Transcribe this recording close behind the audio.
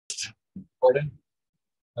Gordon.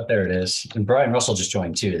 Oh, there it is. And Brian Russell just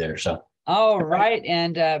joined too there. So. All right.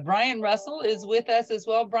 And Brian Russell is with us as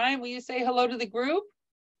well. Brian, will you say hello to the group?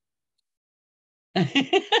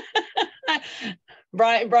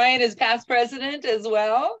 Brian is past president as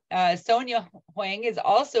well. Sonia Huang is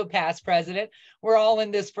also past president. We're all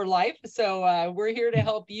in this for life. So we're here to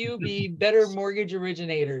help you be better mortgage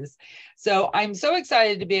originators. So I'm so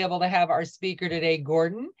excited to be able to have our speaker today,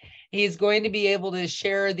 Gordon. He's going to be able to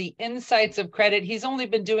share the insights of credit. He's only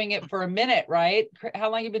been doing it for a minute, right? How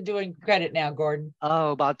long have you been doing credit now, Gordon?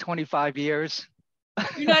 Oh, about 25 years.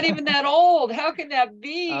 You're not even that old. How can that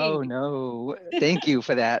be? Oh, no. Thank you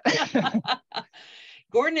for that.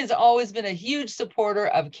 Gordon has always been a huge supporter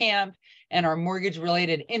of CAMP and our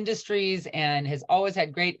mortgage-related industries and has always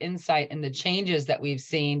had great insight in the changes that we've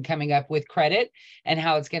seen coming up with credit and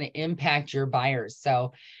how it's going to impact your buyers.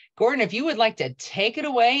 So, Gordon, if you would like to take it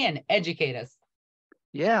away and educate us.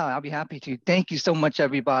 Yeah, I'll be happy to. Thank you so much,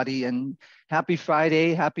 everybody. And happy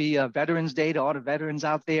Friday. Happy Veterans Day to all the veterans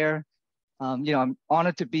out there. I'm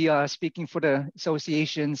honored to be speaking for the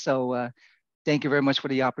association. So thank you very much for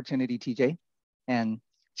the opportunity, TJ. And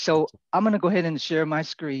so I'm going to go ahead and share my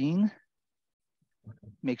screen.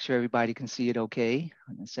 Make sure everybody can see it okay.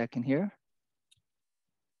 In a second here.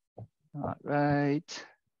 All right.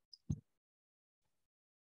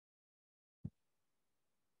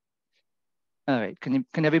 All right. Can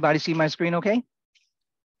everybody see my screen okay?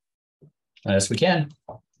 Yes, we can.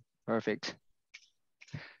 Perfect.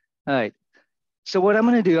 All right. So what I'm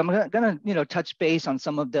going to do, I'm going to touch base on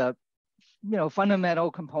some of the fundamental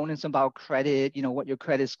components about credit, what your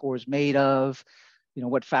credit score is made of,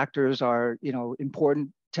 what factors are, important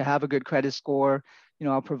to have a good credit score.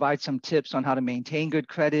 I'll provide some tips on how to maintain good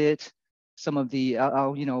credit. Some of the,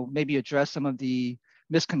 I'll maybe address some of the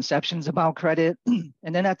misconceptions about credit. And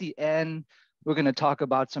then at the end, we're going to talk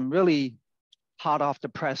about some really hot off the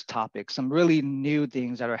press topics, some really new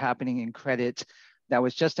things that are happening in credit that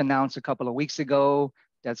was just announced a couple of weeks ago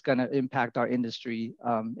that's going to impact our industry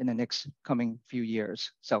in the next coming few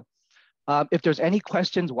years. So if there's any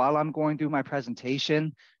questions while I'm going through my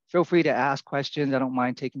presentation, feel free to ask questions. I don't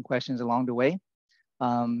mind taking questions along the way.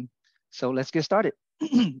 So let's get started.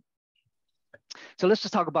 So let's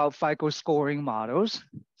just talk about FICO scoring models.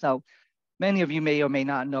 So many of you may or may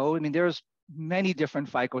not know, there's many different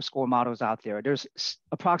FICO score models out there. There's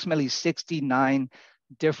approximately 69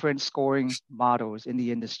 different scoring models in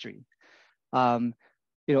the industry.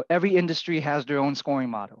 Every industry has their own scoring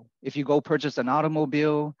model. If you go purchase an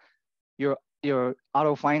automobile, your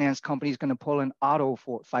auto finance company is going to pull an auto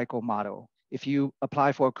for FICO model. If you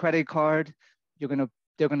apply for a credit card, they're going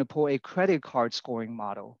to pull a credit card scoring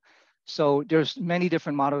model. So there's many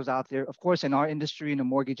different models out there. Of course, in our industry, in the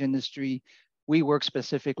mortgage industry, we work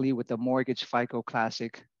specifically with the Mortgage FICO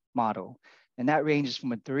Classic model, and that ranges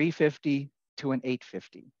from a 350 to an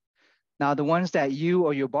 850. Now, the ones that you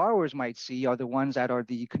or your borrowers might see are the ones that are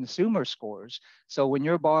the consumer scores. So when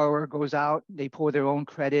your borrower goes out, they pull their own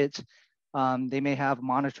credit. They may have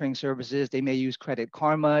monitoring services. They may use Credit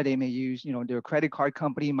Karma. They may use, their credit card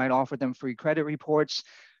company might offer them free credit reports.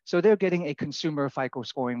 So they're getting a consumer FICO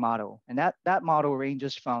scoring model. And that model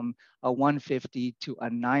ranges from a 150 to a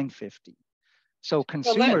 950. So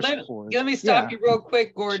consumer scores. Let me stop you real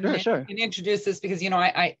quick, Gordon, sure. and introduce this because,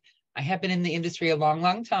 I have been in the industry a long,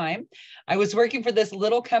 long time. I was working for this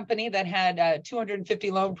little company that had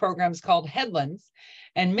 250 loan programs called Headlands.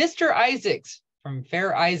 And Mr. Isaacs from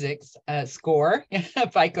Fair Isaacs score,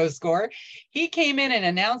 FICO score, he came in and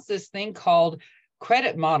announced this thing called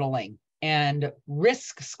credit modeling and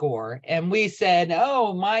risk score. And we said,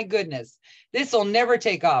 oh my goodness, this will never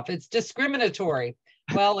take off. It's discriminatory.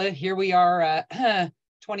 Well, here we are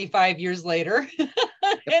 25 years later.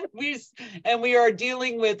 and we are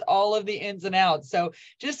dealing with all of the ins and outs. So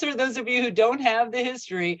just for those of you who don't have the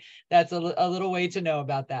history, that's a little way to know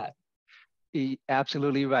about that.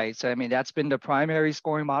 Absolutely right. So, that's been the primary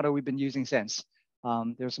scoring model we've been using since.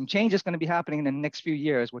 There's some changes going to be happening in the next few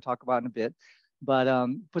years. We'll talk about in a bit. But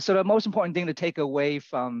so the most important thing to take away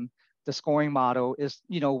from the scoring model is,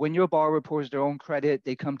 when your borrower pulls their own credit,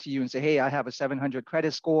 they come to you and say, hey, I have a 700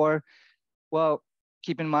 credit score. Well,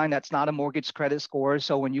 keep in mind, that's not a mortgage credit score.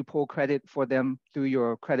 So when you pull credit for them through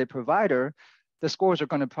your credit provider, the scores are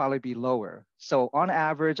going to probably be lower. So on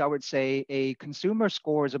average, I would say a consumer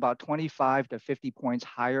score is about 25 to 50 points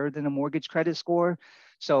higher than a mortgage credit score.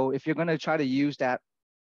 So if you're going to try to use that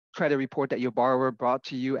credit report that your borrower brought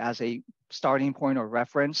to you as a starting point or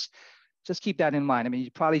reference, just keep that in mind. You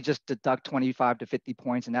probably just deduct 25 to 50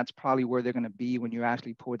 points, and that's probably where they're going to be when you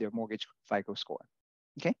actually pull their mortgage FICO score.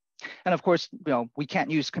 Okay. And of course, we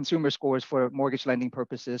can't use consumer scores for mortgage lending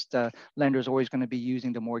purposes. The lender is always going to be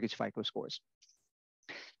using the mortgage FICO scores.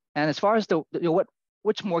 And as far as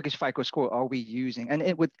which mortgage FICO score are we using?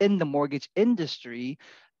 And within the mortgage industry,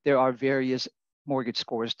 there are various mortgage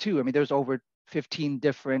scores too. I mean, there's over 15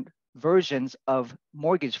 different versions of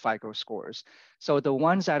mortgage FICO scores. So the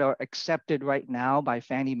ones that are accepted right now by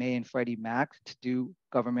Fannie Mae and Freddie Mac to do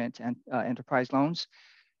government and enterprise loans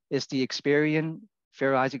is the Experian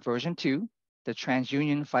Fair Isaac version 2, the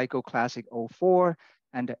TransUnion FICO Classic 04,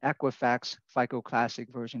 and the Equifax FICO Classic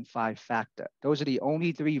version 5 FACTA. Those are the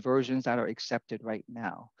only 3 versions that are accepted right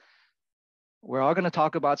now. We're all going to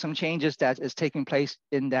talk about some changes that is taking place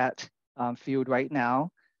in that field right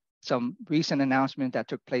now. Some recent announcement that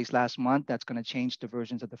took place last month that's going to change the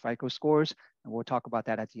versions of the FICO scores, and we'll talk about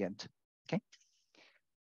that at the end. Okay.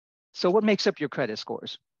 So what makes up your credit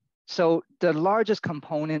scores? So the largest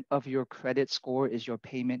component of your credit score is your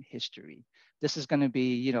payment history. This is going to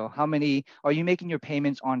be, how many are you making your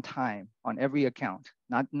payments on time on every account?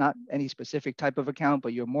 Not any specific type of account,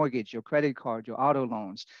 but your mortgage, your credit card, your auto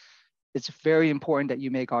loans. It's very important that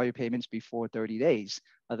you make all your payments before 30 days.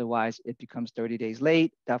 Otherwise, it becomes 30 days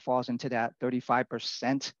late. That falls into that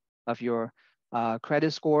 35% of your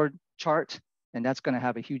credit score chart. And that's going to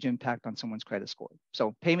have a huge impact on someone's credit score.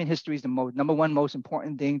 So payment history is the number one most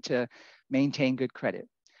important thing to maintain good credit.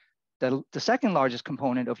 The second largest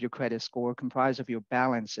component of your credit score comprised of your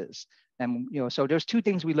balances. And so there's 2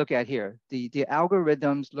 things we look at here. The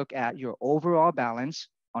algorithms look at your overall balance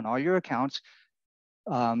on all your accounts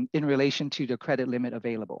in relation to the credit limit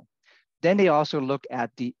available. Then they also look at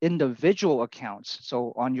the individual accounts.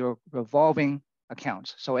 So on your revolving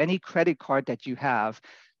accounts. So any credit card that you have,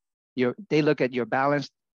 they look at your balance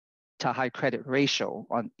to high credit ratio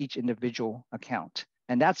on each individual account.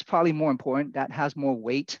 And that's probably more important. That has more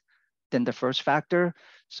weight than the first factor.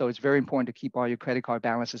 So it's very important to keep all your credit card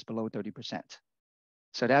balances below 30%.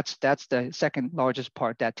 So that's the second largest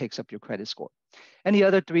part that takes up your credit score. And the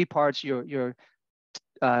other 3 parts, your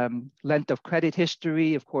length of credit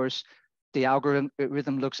history. Of course, the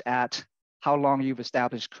algorithm looks at how long you've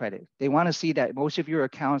established credit. They want to see that most of your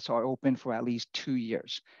accounts are open for at least 2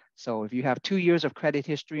 years. So if you have 2 years of credit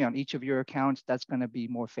history on each of your accounts, that's going to be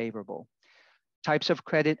more favorable. Types of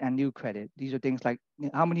credit and new credit. These are things like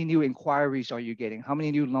how many new inquiries are you getting? How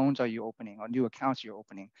many new loans are you opening or new accounts you're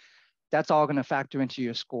opening? That's all going to factor into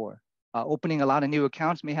your score. Opening a lot of new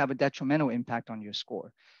accounts may have a detrimental impact on your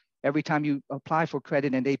score. Every time you apply for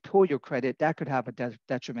credit and they pull your credit, that could have a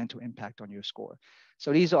detrimental impact on your score.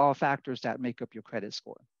 So these are all factors that make up your credit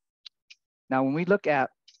score. Now, when we look at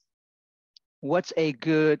what's a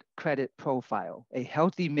good credit profile, a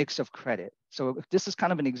healthy mix of credit. So this is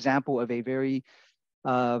kind of an example of a very,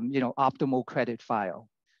 optimal credit file.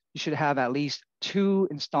 You should have at least 2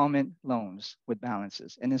 installment loans with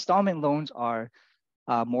balances. And installment loans are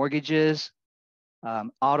mortgages,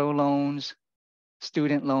 auto loans,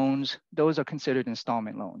 student loans. Those are considered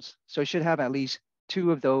installment loans. So you should have at least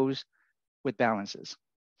 2 of those with balances.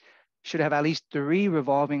 You should have at least 3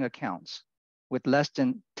 revolving accounts with less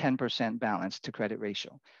than 10% balance to credit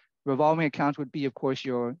ratio. Revolving accounts would be, of course,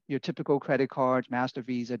 your typical credit cards, Master,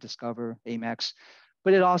 Visa, Discover, Amex,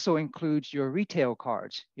 but it also includes your retail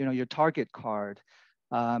cards, your Target card,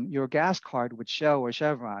 your gas card with Shell or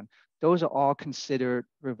Chevron. Those are all considered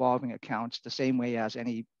revolving accounts the same way as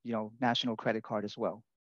any, national credit card as well.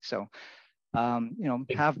 So,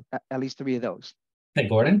 have at least 3 of those. Hey,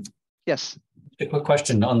 Gordon. Yes. A quick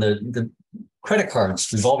question on the credit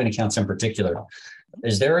cards, revolving accounts in particular.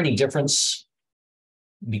 Is there any difference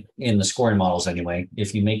in the scoring models anyway,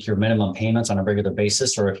 if you make your minimum payments on a regular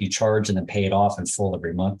basis or if you charge and then pay it off in full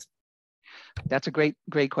every month? That's a great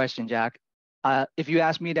question, Jack. If you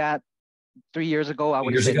asked me that 3 years ago, I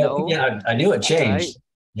would have said no. Yeah, I knew it changed. Right?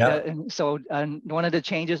 Yeah. And so one of the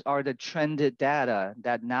changes are the trended data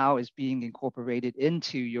that now is being incorporated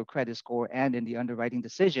into your credit score and in the underwriting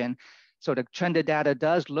decision. So the trended data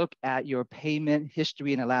does look at your payment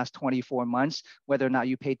history in the last 24 months, whether or not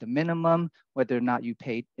you paid the minimum, whether or not you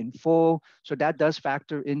paid in full. So that does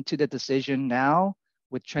factor into the decision now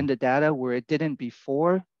with trended data where it didn't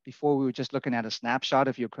before. Before we were just looking at a snapshot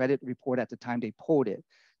of your credit report at the time they pulled it.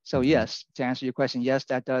 So yes, to answer your question, yes,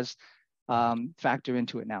 that does factor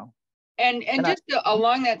into it now. And just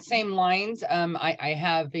along that same lines, I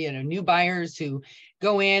have new buyers who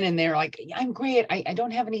go in and they're like, I'm great, I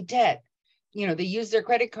don't have any debt. they use their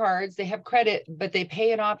credit cards, they have credit, but they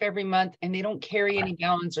pay it off every month and they don't carry any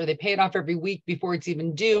balance, or they pay it off every week before it's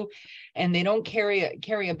even due, and they don't carry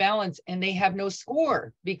a balance, and they have no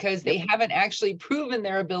score because they haven't actually proven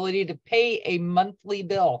their ability to pay a monthly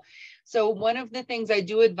bill. So one of the things I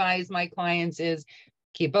do advise my clients is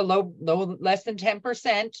keep a low, less than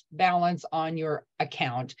 10% balance on your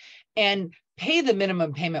account and pay the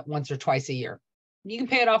minimum payment once or twice a year. You can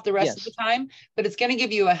pay it off the rest of the time, but it's going to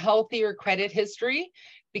give you a healthier credit history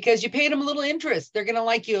because you paid them a little interest. They're going to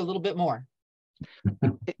like you a little bit more.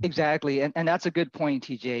 Exactly. And that's a good point,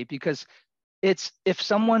 TJ, because it's, if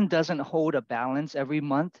someone doesn't hold a balance every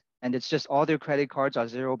month and it's just all their credit cards are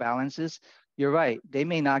zero balances, you're right. They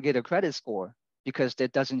may not get a credit score because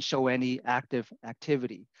it doesn't show any active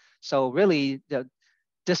activity. So really,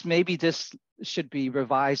 maybe this should be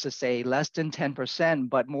revised to say less than 10%,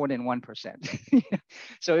 but more than 1%.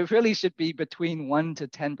 So it really should be between 1 to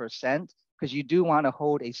 10%, because you do want to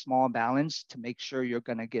hold a small balance to make sure you're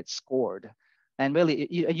going to get scored. And really,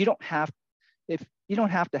 you don't have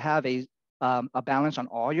to have a balance on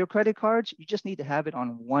all your credit cards. You just need to have it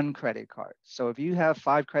on one credit card. So if you have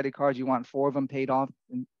 5 credit cards, you want 4 of them paid off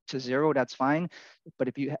to zero, that's fine. But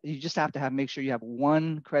if you just have to make sure you have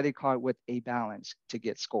one credit card with a balance to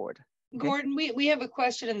get scored. Okay? Gordon, we have a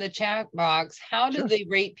question in the chat box. How do they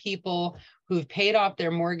rate people who've paid off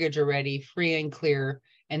their mortgage already free and clear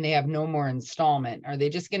and they have no more installment? Are they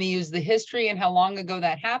just going to use the history and how long ago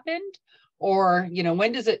that happened? Or,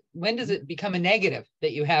 when does it become a negative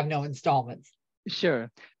that you have no installments?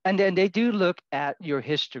 Sure. And then they do look at your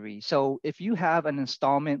history. So if you have an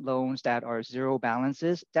installment loans that are zero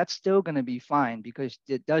balances, that's still going to be fine because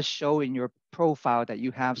it does show in your profile that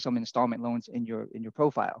you have some installment loans in your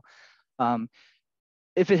profile.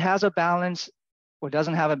 If it has a balance or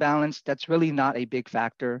doesn't have a balance, that's really not a big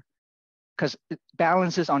factor, because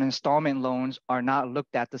balances on installment loans are not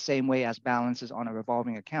looked at the same way as balances on a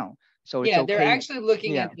revolving account. So it's okay. They're actually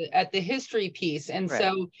looking at the history piece. And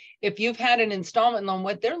so if you've had an installment loan,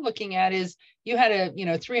 what they're looking at is you had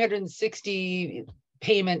a 360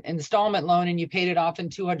 payment installment loan and you paid it off in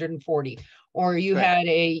 240, or you had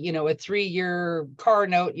a 3-year car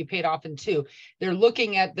note you paid off in 2. They're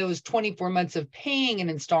looking at those 24 months of paying an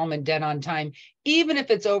installment debt on time, even if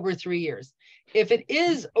it's over 3 years. If it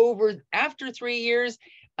is over after 3 years,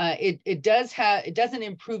 it doesn't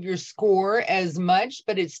improve your score as much,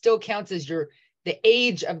 but it still counts as the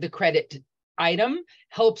age of the credit item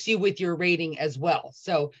helps you with your rating as well.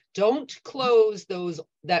 So don't close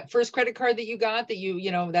that first credit card that you got,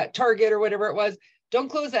 that that Target or whatever it was. Don't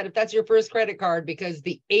close that if that's your first credit card, because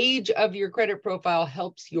the age of your credit profile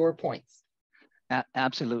helps your points.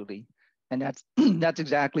 Absolutely, and that's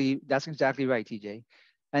exactly right, TJ.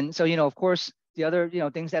 And so of course, the other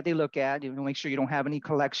things that they look at, make sure you don't have any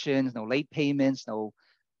collections, no late payments, no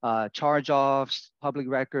charge-offs, public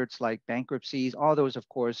records like bankruptcies, all those. Of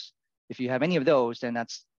course, if you have any of those, then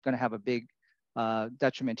that's going to have a big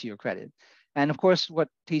detriment to your credit. And of course, what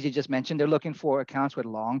TJ just mentioned, they're looking for accounts with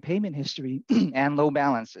long payment history and low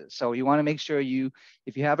balances. So you want to make sure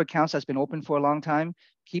if you have accounts that's been open for a long time,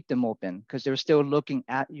 keep them open, because they're still looking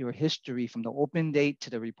at your history from the open date to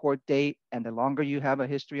the report date. And the longer you have a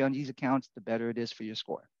history on these accounts, the better it is for your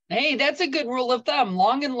score. Hey, that's a good rule of thumb,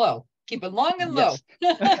 long and low. Keep it long and low.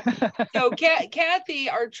 So Kathy,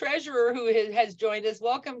 our treasurer who has joined us,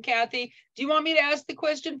 welcome, Kathy. Do you want me to ask the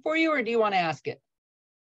question for you, or do you want to ask it?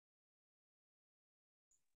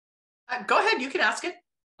 Go ahead, you can ask it.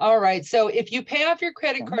 All right, so if you pay off your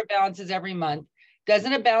credit card balances every month,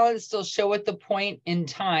 doesn't a balance still show at the point in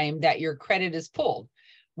time that your credit is pulled?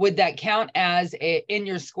 Would that count as in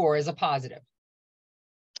your score as a positive?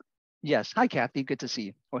 Yes. Hi, Kathy. Good to see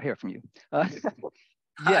you or hear from you.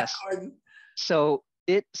 Yes. So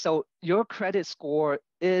your credit score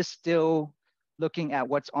is still looking at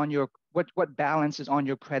what's on your what balance is on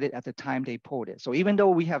your credit at the time they pulled it. So even though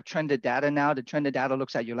we have trended data now, the trended data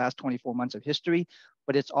looks at your last 24 months of history,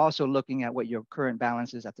 but it's also looking at what your current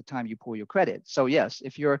balance is at the time you pull your credit. So yes,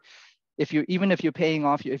 if you're paying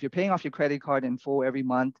off your credit card in full every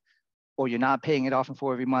month, or you're not paying it off in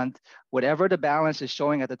full every month, whatever the balance is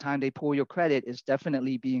showing at the time they pull your credit is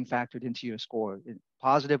definitely being factored into your score,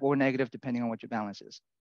 positive or negative, depending on what your balance is.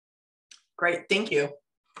 Great, thank you.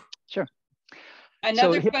 Sure.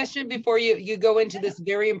 Another question before you go into this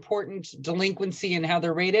very important delinquency and how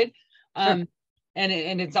they're rated. Sure.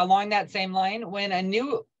 And it's along that same line.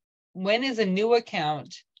 When is a new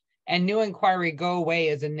account and new inquiry go away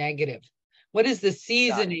as a negative? What is the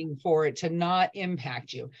seasoning for it to not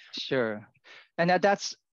impact you? Sure. And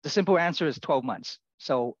that's the simple answer is 12 months.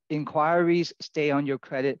 So inquiries stay on your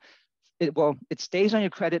credit it stays on your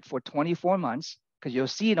credit for 24 months because you'll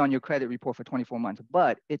see it on your credit report for 24 months,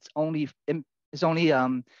 but it's only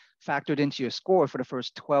factored into your score for the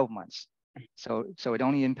first 12 months. So it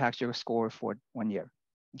only impacts your score for 1 year.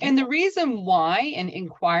 Okay. And the reason why an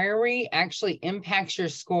inquiry actually impacts your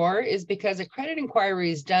score is because a credit inquiry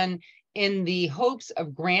is done in the hopes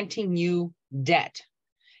of granting you debt.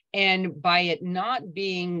 And by it not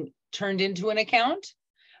being turned into an account,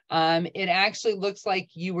 it actually looks like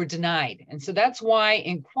you were denied. And so that's why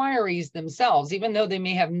inquiries themselves, even though they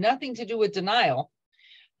may have nothing to do with denial,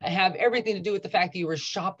 have everything to do with the fact that you were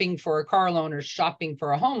shopping for a car loan or shopping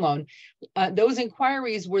for a home loan. Those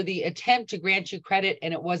inquiries were the attempt to grant you credit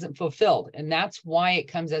and it wasn't fulfilled. And that's why it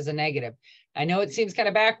comes as a negative. I know it seems kind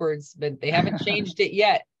of backwards, but they haven't changed it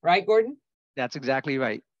yet. Right, Gordon? That's exactly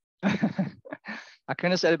right. I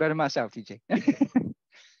couldn't have said it better myself, TJ.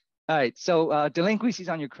 All right, so delinquencies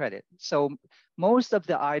on your credit. So most of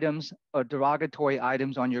the items or derogatory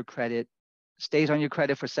items on your credit stays on your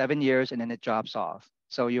credit for 7 years and then it drops off.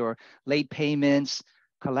 So your late payments,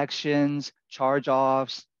 collections,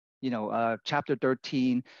 charge-offs, Chapter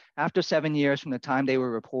 13, after 7 years from the time they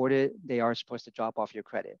were reported, they are supposed to drop off your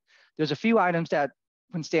credit. There's a few items that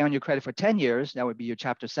can stay on your credit for 10 years. That would be your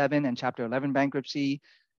Chapter 7 and Chapter 11 bankruptcy.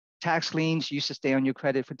 Tax liens used to stay on your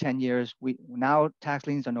credit for 10 years. Now tax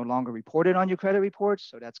liens are no longer reported on your credit reports,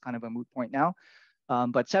 so that's kind of a moot point now.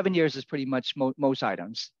 But 7 years is pretty much most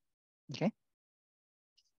items, okay?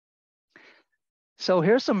 So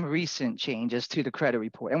here's some recent changes to the credit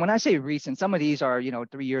report. And when I say recent, some of these are 3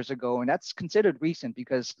 years ago, and that's considered recent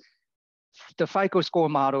because the FICO score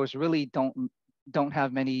models really don't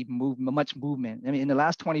have much movement. I mean, in the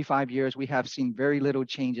last 25 years, we have seen very little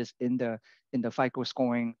changes in the FICO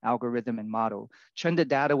scoring algorithm and model. Trended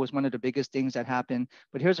data was one of the biggest things that happened,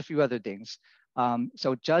 but here's a few other things.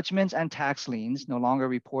 So judgments and tax liens no longer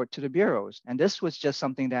report to the bureaus. And this was just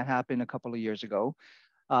something that happened a couple of years ago.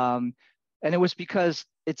 And it was because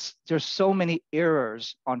there's so many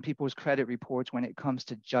errors on people's credit reports when it comes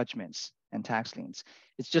to judgments and tax liens.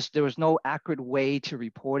 It's just there was no accurate way to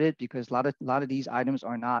report it because a lot of these items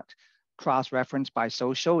are not cross-referenced by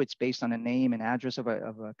social. It's based on the name and address of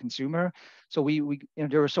a consumer. So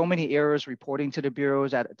there were so many errors reporting to the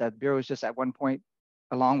bureaus that bureaus just at one point,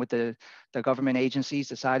 along with the government agencies,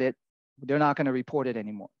 decided they're not going to report it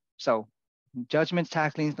anymore. So judgments,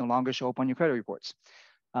 tax liens no longer show up on your credit reports.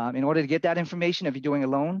 In order to get that information, if you're doing a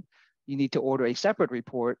loan, you need to order a separate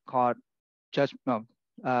report called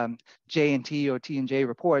J&T or T&J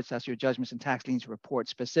reports. That's your judgments and tax liens report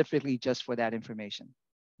specifically just for that information,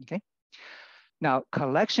 okay? Now,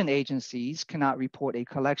 collection agencies cannot report a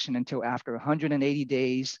collection until after 180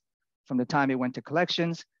 days from the time it went to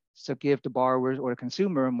collections, so give the borrowers or the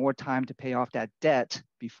consumer more time to pay off that debt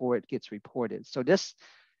before it gets reported. So this,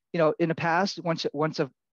 in the past, once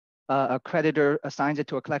a creditor assigns it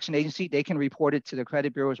to a collection agency, they can report it to the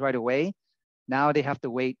credit bureaus right away. Now they have to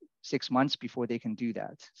wait 6 months before they can do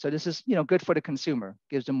that. So this is, good for the consumer,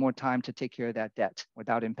 gives them more time to take care of that debt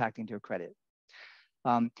without impacting their credit.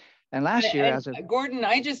 And last year, Gordon,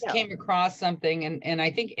 I just came across something, and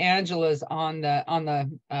I think Angela's on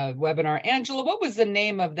the webinar. Angela, what was the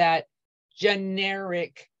name of that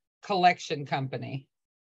generic collection company?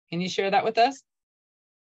 Can you share that with us?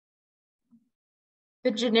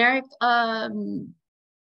 The generic,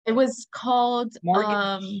 it was called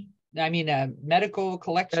medical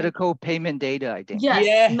collection. Medical payment data, I think.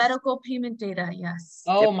 Yes, medical payment data, yes.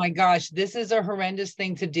 Oh my gosh, this is a horrendous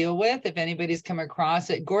thing to deal with if anybody's come across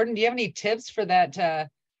it. Gordon, do you have any tips for that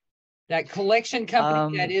collection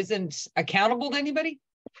company that isn't accountable to anybody?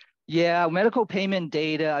 Yeah, medical payment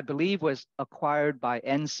data, I believe, was acquired by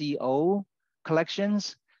NCO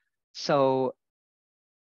Collections. So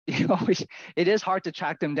it is hard to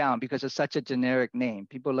track them down because it's such a generic name.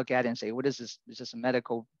 People look at it and say, what is this? Is this a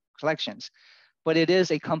medical collections? But it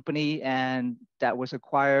is a company and that was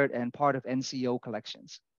acquired and part of NCO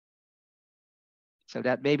Collections. So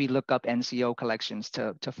that maybe look up NCO Collections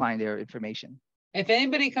to find their information. If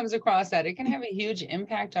anybody comes across that, it can have a huge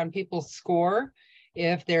impact on people's score.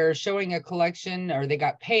 If they're showing a collection or they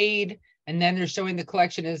got paid and then they're showing the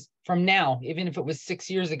collection is from now, even if it was 6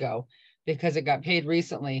 years ago, because it got paid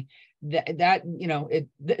recently, that's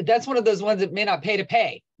one of those ones that may not pay to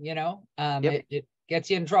pay, it gets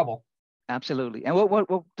you in trouble. Absolutely. And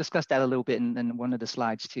we'll discuss that a little bit in one of the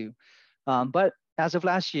slides too. But as of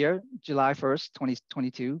last year, July 1st,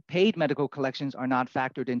 2022, paid medical collections are not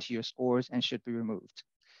factored into your scores and should be removed.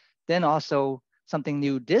 Then also something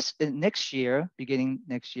new beginning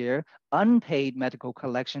next year, unpaid medical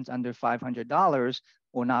collections under $500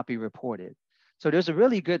 will not be reported. So there's a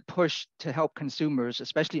really good push to help consumers,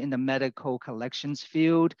 especially in the medical collections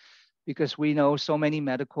field, because we know so many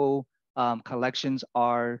medical collections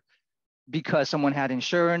are because someone had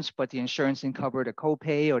insurance, but the insurance didn't cover the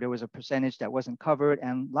copay, or there was a percentage that wasn't covered.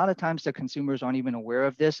 And a lot of times the consumers aren't even aware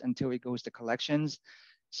of this until it goes to collections.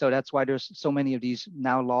 So that's why there's so many of these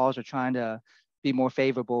now laws are trying to be more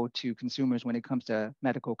favorable to consumers when it comes to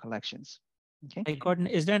medical collections. Okay. Hey, Gordon,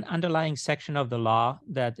 is there an underlying section of the law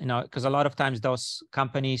that, because a lot of times those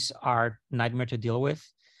companies are nightmare to deal with.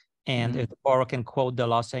 And if the borrower can quote the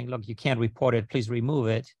law saying, look, you can't report it, please remove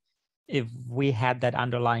it. If we had that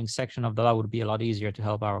underlying section of the law, it would be a lot easier to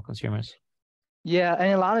help our consumers. Yeah,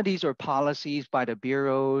 and a lot of these are policies by the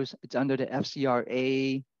bureaus. It's under the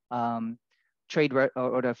FCRA,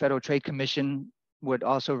 or the Federal Trade Commission would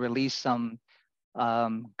also release some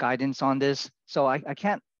guidance on this. So I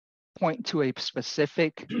can't point to a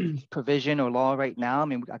specific provision or law right now. I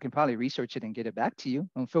mean, I can probably research it and get it back to you.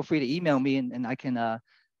 And feel free to email me, and I can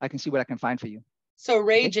see what I can find for you. So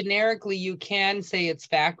Ray, generically, you can say it's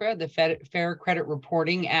FACRA, the Fair Credit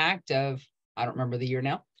Reporting Act of, I don't remember the year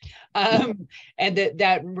now. And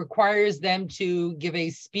that requires them to give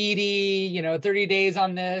a speedy, 30 days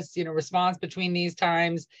on this, response between these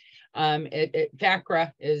times.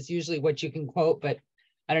 FACRA is usually what you can quote, but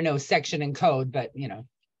I don't know, section and code, but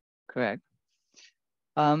Correct.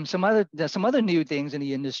 Some other new things in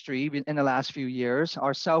the industry in the last few years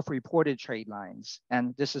are self-reported trade lines.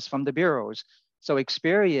 And this is from the bureaus. So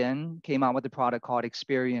Experian came out with a product called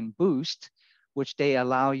Experian Boost, which they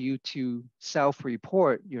allow you to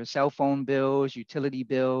self-report your cell phone bills, utility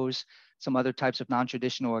bills, some other types of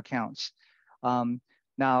non-traditional accounts.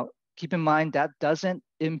 Now, keep in mind that doesn't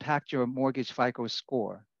impact your mortgage FICO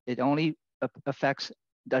score. It only affects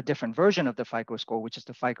a different version of the FICO score, which is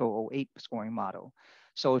the FICO 08 scoring model.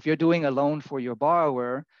 So if you're doing a loan for your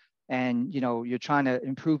borrower and you're trying to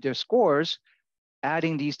improve their scores,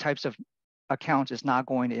 adding these types of accounts is not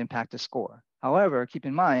going to impact the score. However, keep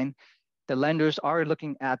in mind, the lenders are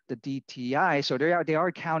looking at the DTI, so they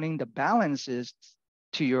are counting the balances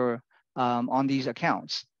to your on these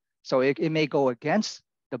accounts. So it may go against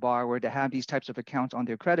the borrower to have these types of accounts on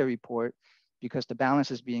their credit report because the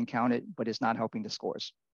balance is being counted, but it's not helping the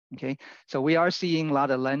scores. Okay, so we are seeing a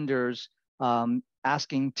lot of lenders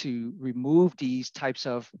asking to remove these types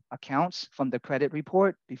of accounts from the credit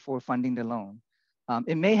report before funding the loan.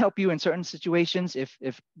 It may help you in certain situations if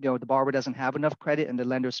the borrower doesn't have enough credit and the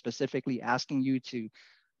lender is specifically asking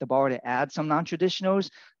the borrower to add some non-traditionals,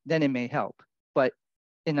 then it may help. But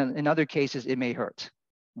in other cases, it may hurt.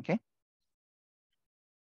 Okay.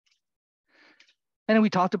 And then we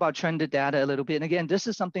talked about trended data a little bit. And again, this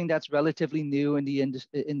is something that's relatively new in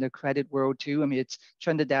the credit world too. I mean,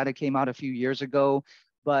 trended data came out a few years ago,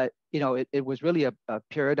 but it was really a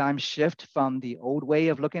paradigm shift from the old way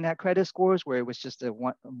of looking at credit scores, where it was just a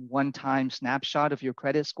one-time snapshot of your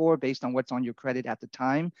credit score based on what's on your credit at the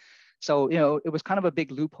time. So, it was kind of a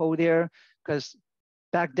big loophole there, because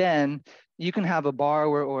back then you can have a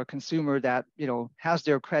borrower or a consumer that, has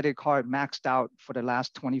their credit card maxed out for the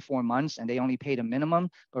last 24 months and they only paid a minimum,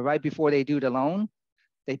 but right before they do the loan,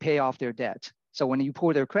 they pay off their debt. So when you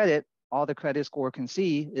pull their credit, all the credit score can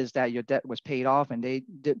see is that your debt was paid off, and they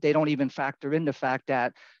don't even factor in the fact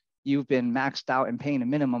that you've been maxed out and paying a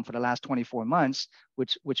minimum for the last 24 months,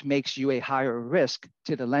 which makes you a higher risk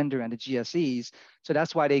to the lender and the GSEs. So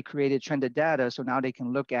that's why they created trended data. So now they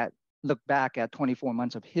can look back at 24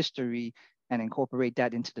 months of history and incorporate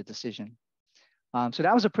that into the decision. So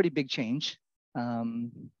that was a pretty big change.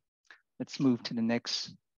 Let's move to the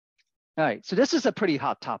next. All right, so this is a pretty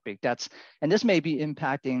hot topic. And this may be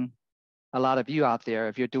impacting a lot of you out there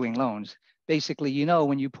if you're doing loans. Basically,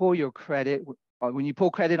 when you pull your credit, or when you pull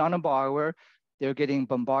credit on a borrower, they're getting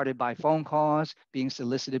bombarded by phone calls, being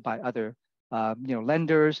solicited by other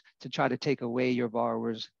lenders to try to take away your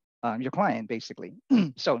borrower's, your client, basically.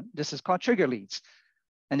 So this is called trigger leads.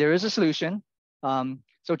 And there is a solution.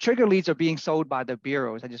 So trigger leads are being sold by the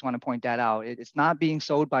bureaus. I just want to point that out. It's not being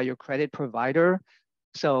sold by your credit provider.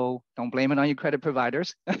 So don't blame it on your credit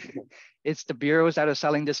providers. It's the bureaus that are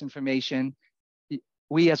selling this information.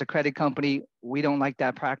 We as a credit company, we don't like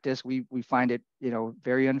that practice. We find it,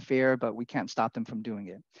 very unfair, but we can't stop them from doing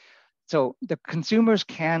it. So the consumers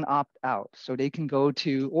can opt out. So they can go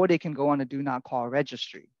on a do not call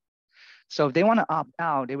registry. So if they want to opt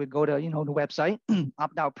out, they would go to, the website,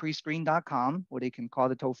 optoutprescreen.com, where they can call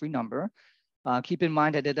the toll-free number. Keep in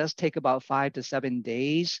mind that it does take about 5 to 7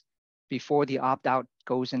 days before the opt-out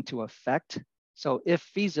goes into effect. So if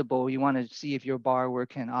feasible, you want to see if your borrower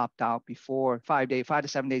can opt out before 5 to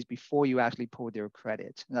 7 days before you actually pull their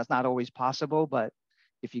credit. And that's not always possible, but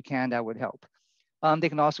if you can, that would help. They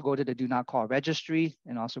can also go to the do not call registry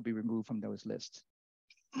and also be removed from those lists.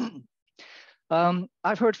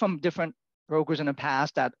 I've heard from different brokers in the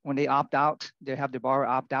past that when they opt out, they have the borrower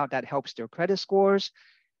opt out, that helps their credit scores.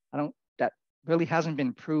 That really hasn't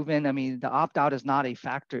been proven. I mean, the opt out is not a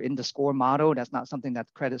factor in the score model. That's not something that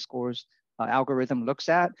credit scores algorithm looks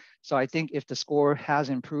at. So I think if the score has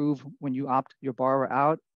improved when you opt your borrower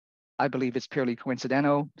out, I believe it's purely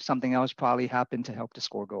coincidental. Something else probably happened to help the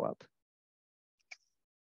score go up.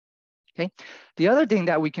 Okay, the other thing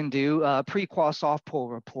that we can do, pre-qual soft pull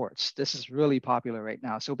reports. This is really popular right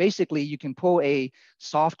now. So basically you can pull a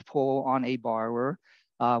soft pull on a borrower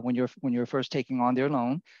when you're first taking on their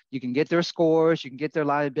loan. You can get their scores, you can get their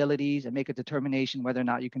liabilities and make a determination whether or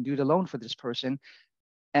not you can do the loan for this person.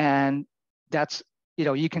 And that's,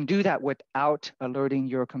 you can do that without alerting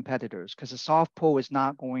your competitors because a soft pull is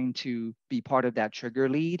not going to be part of that trigger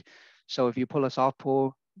lead. So if you pull a soft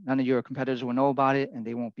pull, none of your competitors will know about it and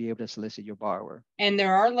they won't be able to solicit your borrower. And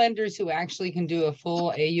there are lenders who actually can do a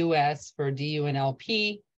full AUS for DU and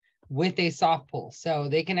LP with a soft pull. So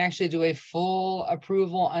they can actually do a full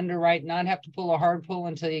approval underwrite, not have to pull a hard pull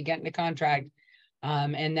until you get into contract.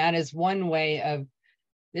 And that is one way of,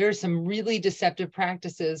 there are some really deceptive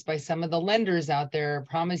practices by some of the lenders out there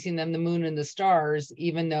promising them the moon and the stars,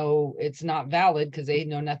 even though it's not valid because they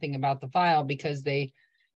know nothing about the file because they,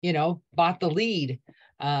 bought the lead.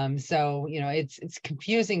 So, it's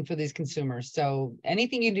confusing for these consumers. So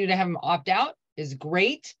anything you do to have them opt out is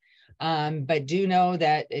great. But do know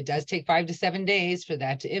that it does take 5 to 7 days for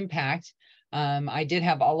that to impact. I did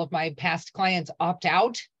have all of my past clients opt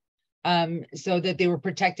out so that they were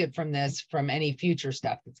protected from this, from any future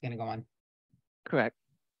stuff that's going to go on. Correct.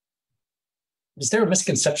 Is there a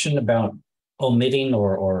misconception about omitting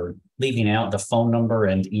or leaving out the phone number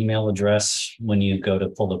and email address when you go to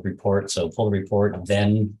pull the report? So pull the report,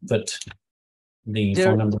 then put the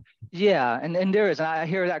phone number. Yeah, and there is, and I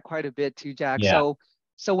hear that quite a bit too, Jack. Yeah.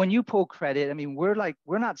 So when you pull credit, I mean, we're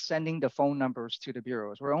not sending the phone numbers to the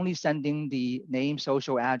bureaus. We're only sending the name,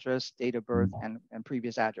 social address, date of birth, and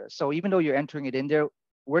previous address. So even though you're entering it in there,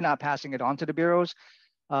 we're not passing it on to the bureaus.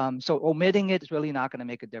 So omitting it is really not going to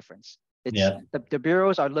make a difference. The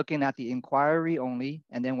bureaus are looking at the inquiry only.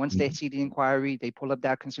 And then once they see the inquiry, they pull up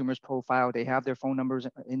that consumer's profile. They have their phone numbers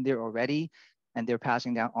in there already, and they're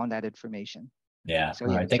passing down on that information. Yeah. So,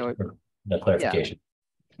 All right. Thank you for the clarification.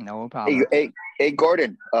 Yeah, no problem. Hey,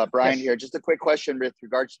 Gordon, Brian Yes. here. Just a quick question with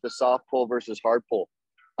regards to the soft pull versus hard pull.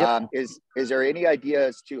 Yep. Is there any idea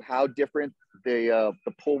as to how different the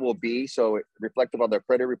pull will be? So reflective on their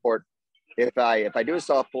credit report. If I do a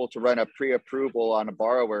soft pull to run a pre-approval on a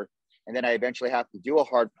borrower, and then I eventually have to do a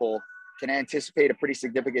hard pull, can I anticipate a pretty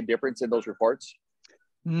significant difference in those reports?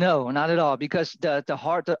 No, not at all, because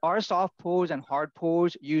our soft pulls and hard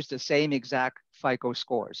pulls use the same exact FICO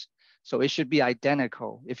scores. So it should be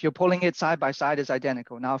identical. If you're pulling it side by side, it's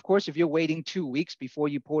identical. Now, of course, if you're waiting 2 weeks before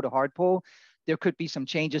you pull the hard pull, there could be some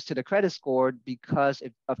changes to the credit score because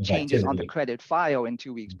of changes on the credit file in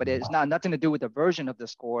 2 weeks, but it's nothing to do with the version of the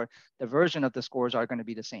score. The version of the scores are going to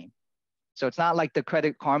be the same. So it's not like the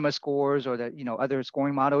Credit Karma scores or the other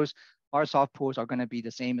scoring models. Our soft pulls are going to be the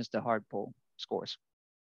same as the hard pull scores.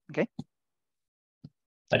 Okay.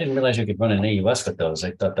 I didn't realize you could run an AUS with those.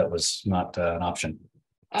 I thought that was not an option.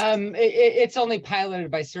 It's only piloted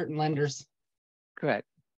by certain lenders. Correct.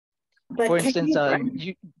 But for instance, I'm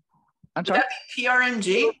Would sorry. that be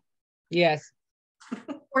PRMG? Yes.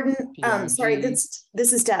 Gordon, sorry, this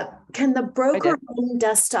is Deb. Can the broker own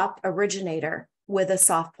desktop originator with a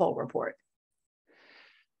soft pull report?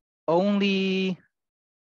 Only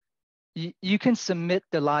you can submit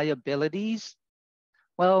the liabilities.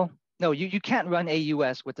 Well, no, you can't run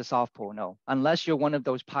AUS with the soft pull, no, unless you're one of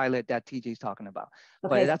those pilot that TJ's talking about.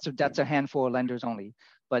 Okay. But that's a handful of lenders only.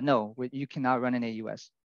 But no, you cannot run an AUS.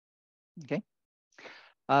 Okay.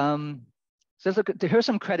 So here's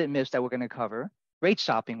some credit myths that we're going to cover. Rate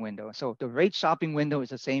shopping window. So the rate shopping window is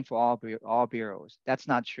the same for all bureaus. That's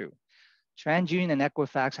not true. TransUnion and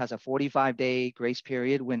Equifax has a 45-day grace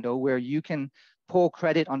period window where you can pull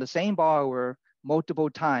credit on the same borrower multiple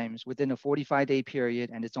times within a 45-day period,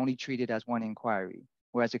 and it's only treated as one inquiry.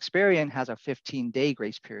 Whereas Experian has a 15-day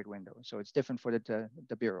grace period window. So it's different for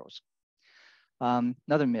the bureaus.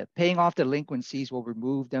 Another myth, paying off delinquencies will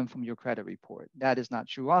remove them from your credit report. That is not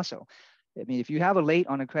true also. I mean, if you have a late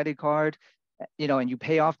on a credit card, and you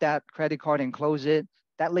pay off that credit card and close it,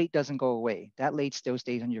 that late doesn't go away. That late still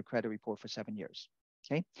stays on your credit report for 7 years,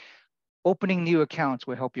 okay? Opening new accounts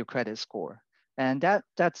will help your credit score. And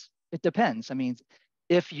it depends. I mean,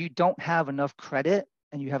 if you don't have enough credit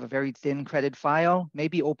and you have a very thin credit file,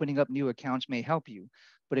 maybe opening up new accounts may help you.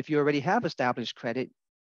 But if you already have established credit,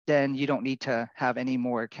 then you don't need to have any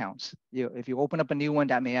more accounts. If you open up a new one,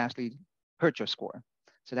 that may actually hurt your score.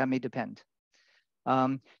 So that may depend.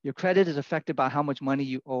 Your credit is affected by how much money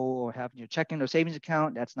you owe or have in your checking or savings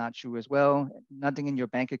account. That's not true as well. Nothing in your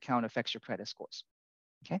bank account affects your credit scores.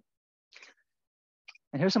 Okay.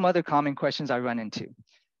 And here's some other common questions I run into.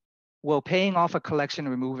 Will paying off a collection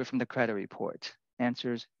remove it from the credit report?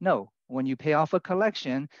 Answer is no. When you pay off a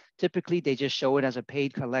collection, typically they just show it as a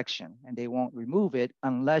paid collection and they won't remove it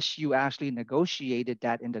unless you actually negotiated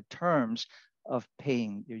that in the terms of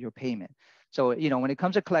paying your payment. So, when it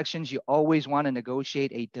comes to collections, you always want to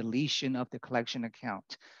negotiate a deletion of the collection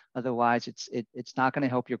account. Otherwise, it's not going to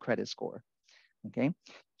help your credit score. Okay.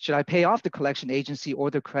 Should I pay off the collection agency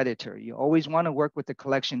or the creditor? You always want to work with the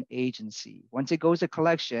collection agency. Once it goes to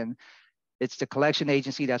collection, it's the collection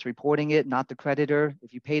agency that's reporting it, not the creditor.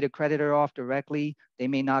 If you pay the creditor off directly, they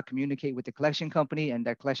may not communicate with the collection company, and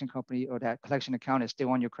that collection company or that collection account is still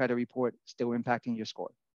on your credit report, still impacting your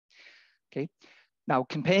score. Okay. Now,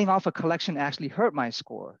 can paying off a collection actually hurt my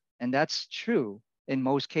score? And that's true in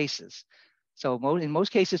most cases. So in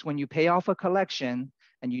most cases, when you pay off a collection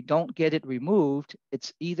and you don't get it removed,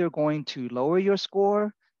 it's either going to lower your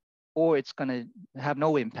score or it's going to have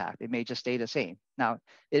no impact. It may just stay the same. Now,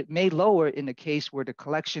 it may lower in the case where the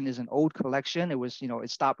collection is an old collection. It was,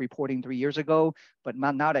 it stopped reporting 3 years ago, but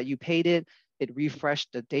now that you paid it, it refreshed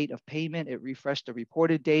the date of payment, it refreshed the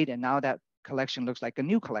reported date, and now that collection looks like a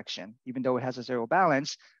new collection. Even though it has a zero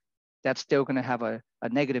balance, that's still going to have a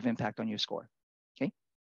negative impact on your score. Okay.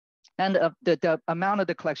 And the amount of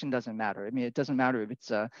the collection doesn't matter. I mean, it doesn't matter if it's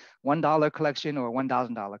a $1 collection or a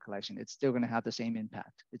 $1,000 collection. It's still going to have the same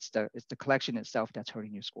impact. It's the collection itself that's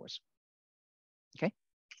hurting your scores. Okay.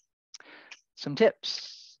 Some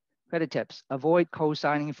tips, credit tips. Avoid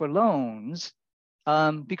co-signing for loans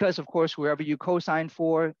because, of course, whoever you co-sign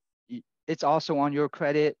for, it's also on your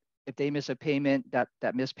credit. If they miss a payment, that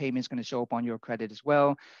missed payment is going to show up on your credit as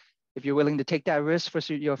well. If you're willing to take that risk for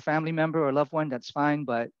your family member or loved one, that's fine,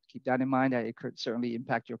 but keep that in mind that it could certainly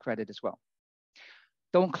impact your credit as well.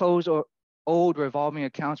 Don't close old revolving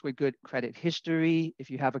accounts with good credit history.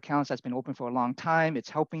 If you have accounts that's been open for a long time, it's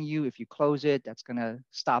helping you. If you close it, that's going to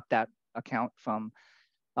stop that account from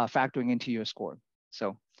factoring into your score.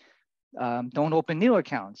 So don't open new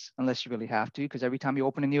accounts unless you really have to, because every time you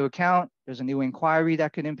open a new account, there's a new inquiry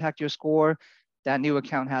that could impact your score. That new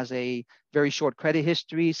account has a very short credit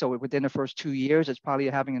history. So within the first 2 years, it's probably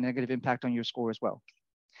having a negative impact on your score as well.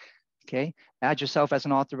 Okay, add yourself as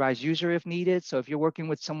an authorized user if needed. So if you're working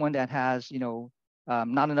with someone that has,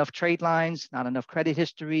 not enough trade lines, not enough credit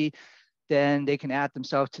history, then they can add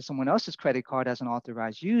themselves to someone else's credit card as an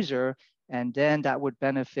authorized user. And then that would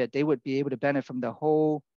benefit, they would be able to benefit from the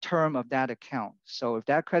whole term of that account. So if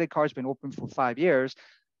that credit card's been open for 5 years,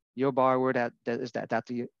 your borrower that is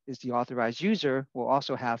the authorized user will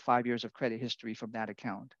also have 5 years of credit history from that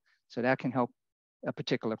account. So that can help a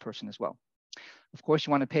particular person as well. Of course,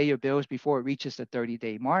 you want to pay your bills before it reaches the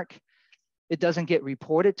 30-day mark. It doesn't get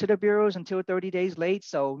reported to the bureaus until 30 days late.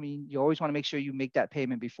 So, I mean, you always want to make sure you make that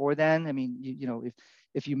payment before then. I mean,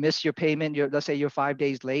 if you miss your payment, let's say you're 5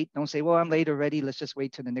 days late, don't say, well, I'm late already. Let's just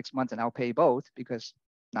wait till the next month and I'll pay both, because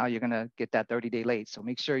now you're going to get that 30-day late. So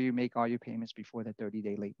make sure you make all your payments before the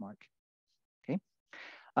 30-day late mark. Okay.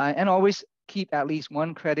 And always keep at least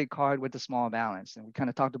one credit card with a small balance. And we kind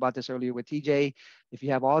of talked about this earlier with TJ. If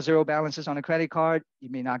you have all zero balances on a credit card, you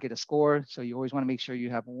may not get a score. So you always want to make sure you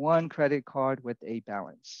have one credit card with a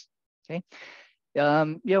balance. Okay.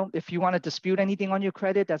 If you want to dispute anything on your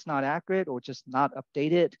credit that's not accurate or just not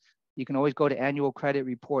updated, you can always go to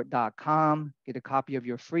annualcreditreport.com, get a copy of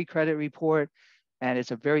your free credit report. And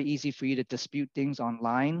it's very easy for you to dispute things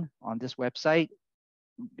online on this website.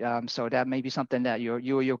 So that may be something that you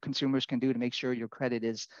or your consumers can do to make sure your credit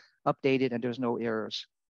is updated and there's no errors.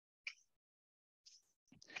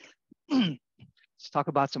 Let's talk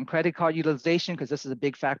about some credit card utilization, because this is a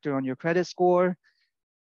big factor on your credit score.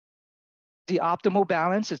 The optimal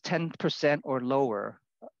balance is 10% or lower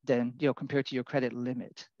than, compared to your credit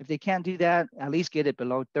limit. If they can't do that, at least get it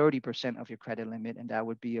below 30% of your credit limit, and that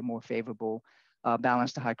would be a more favorable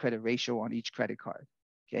balance to high credit ratio on each credit card.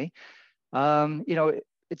 Okay.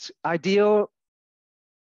 It's ideal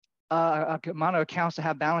amount of accounts to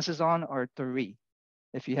have balances on are 3.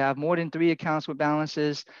 If you have more than 3 accounts with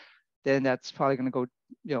balances, then that's probably going to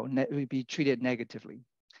go, be treated negatively.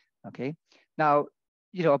 Okay. Now,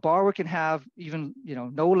 a borrower can have even,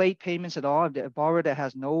 no late payments at all. A borrower that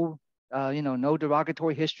has no, no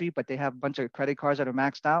derogatory history, but they have a bunch of credit cards that are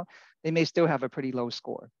maxed out, they may still have a pretty low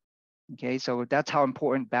score. Okay, so that's how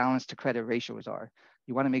important balance to credit ratios are.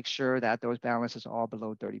 You want to make sure that those balances are all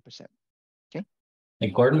below 30%. Okay. Hey,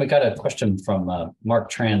 Gordon, we got a question from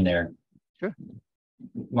Mark Tran there. Sure.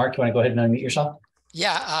 Mark, you want to go ahead and unmute yourself?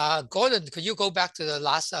 Yeah, Gordon, could you go back to the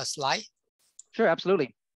last slide? Sure,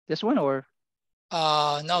 absolutely. This one or?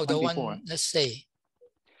 No, the before? one, let's see.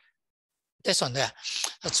 This one there.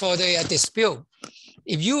 That's for the dispute.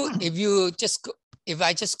 If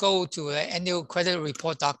I just go to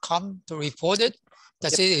annualcreditreport.com to report it,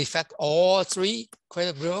 does it affect all 3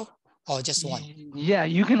 credit bureau or just one? Yeah,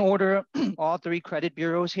 you can order all 3 credit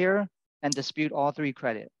bureaus here and dispute all 3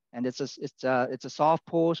 credit. And it's a soft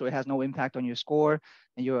pull, so it has no impact on your score,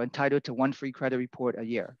 and you're entitled to 1 free credit report a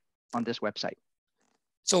year on this website.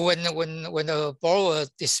 So when the borrower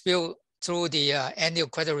dispute through the annual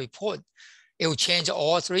credit report, it will change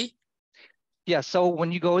all 3? Yeah, so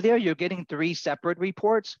when you go there, you're getting 3 separate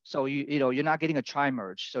reports. So you're not getting a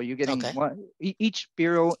tri-merge. So you're getting each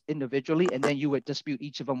bureau individually, and then you would dispute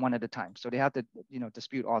each of them one at a time. So they have to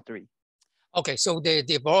dispute all 3. Okay, so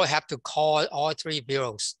the borrower have to call all 3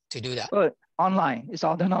 bureaus to do that. But online, it's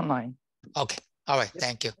all done online. Okay, all right,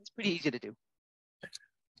 thank you. It's pretty easy to do.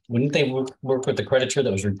 Wouldn't they work with the creditor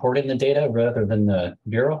that was reporting the data rather than the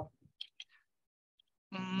bureau?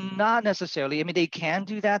 Not necessarily. I mean, they can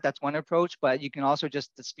do that. That's one approach, but you can also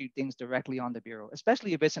just dispute things directly on the bureau,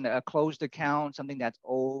 especially if it's in a closed account, something that's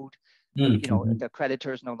old. The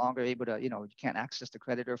creditor is no longer able to, you can't access the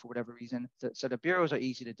creditor for whatever reason. So the bureaus are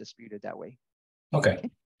easy to dispute it that way.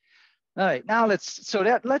 Okay. All right, now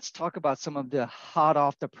let's talk about some of the hot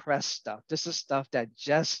off the press stuff. This is stuff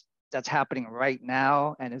that's happening right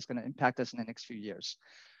now, and it's going to impact us in the next few years.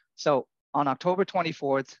 So on October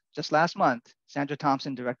 24th, just last month, Sandra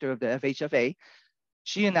Thompson, director of the FHFA,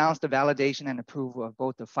 she announced the validation and approval of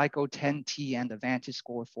both the FICO 10T and the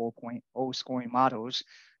VantageScore 4.0 scoring models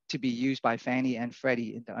to be used by Fannie and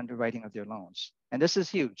Freddie in the underwriting of their loans. And this is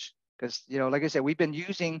huge because, like I said, we've been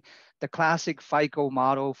using the classic FICO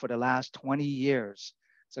model for the last 20 years.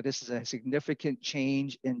 So this is a significant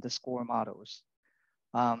change in the score models.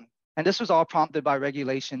 And this was all prompted by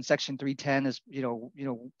regulation. Section 310 is,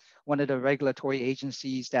 one of the regulatory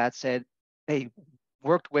agencies that said, hey,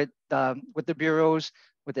 worked with the bureaus,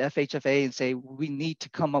 with the FHFA, and say we need to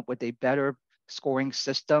come up with a better scoring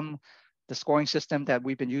system. The scoring system that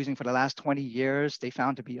we've been using for the last 20 years, they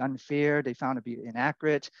found to be unfair. They found to be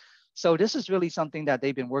inaccurate. So this is really something that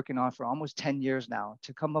they've been working on for almost 10 years now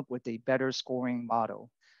to come up with a better scoring model.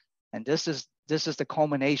 And this is the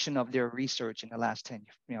culmination of their research in the last 10,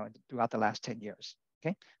 throughout the last 10 years.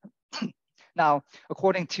 Okay. Now,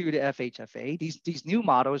 according to the FHFA, these new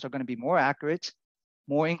models are going to be more accurate,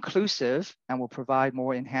 more inclusive, and will provide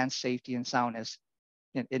more enhanced safety and soundness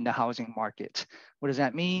in the housing market. What does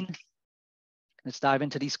that mean? Let's dive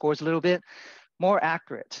into these scores a little bit. More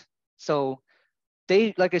accurate. So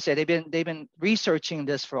like I said, they've been researching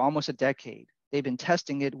this for almost a decade. They've been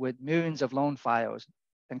testing it with millions of loan files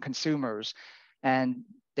and consumers. And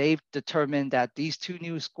they've determined that these 2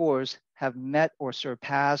 new scores have met or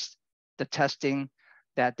surpassed the testing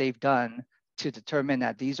that they've done to determine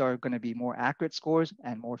that these are going to be more accurate scores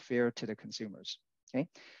and more fair to the consumers. Okay,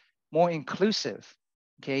 more inclusive.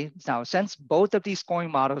 Okay, now since both of these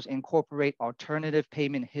scoring models incorporate alternative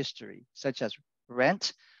payment history, such as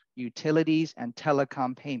rent, utilities, and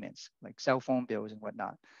telecom payments, like cell phone bills and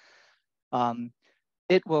whatnot,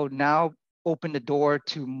 it will now open the door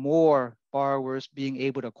to more borrowers being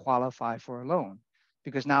able to qualify for a loan,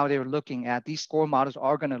 because now they're looking at, these score models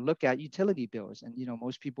are going to look at utility bills. And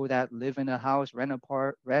most people that live in a house,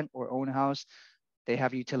 rent or own a house, they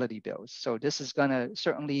have utility bills. So this is going to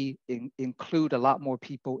certainly include a lot more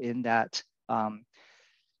people in that, in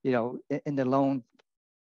the loan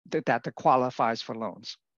that qualifies for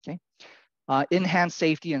loans. Okay. Enhanced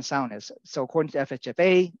safety and soundness. So according to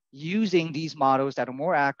FHFA, using these models that are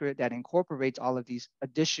more accurate, that incorporates all of these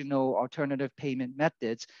additional alternative payment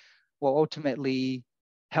methods, will ultimately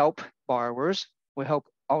help borrowers, will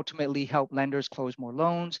ultimately help lenders close more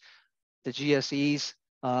loans. The GSEs,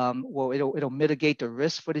 it'll mitigate the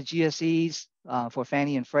risk for the GSEs, for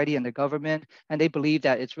Fannie and Freddie and the government. And they believe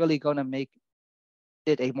that it's really going to make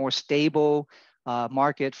it a more stable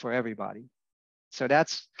market for everybody. So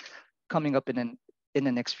that's coming up in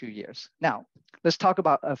the next few years. Now, let's talk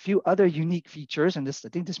about a few other unique features. And I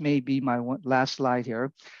think this may be my last slide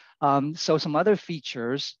here. So some other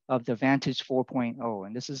features of the Vantage 4.0,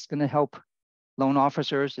 and this is going to help loan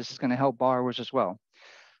officers. This is going to help borrowers as well.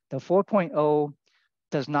 The 4.0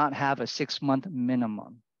 does not have a 6-month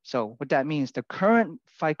minimum. So what that means, the current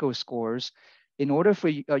FICO scores, in order for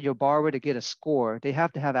your borrower to get a score, they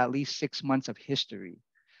have to have at least 6 months of history.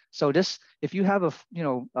 So this, if you have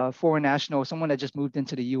a foreign national, someone that just moved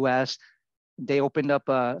into the U.S., they opened up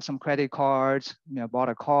some credit cards, bought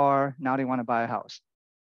a car, now they want to buy a house.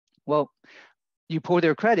 Well, you pull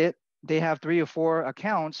their credit, they have 3 or 4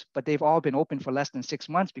 accounts, but they've all been open for less than 6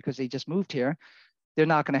 months because they just moved here. They're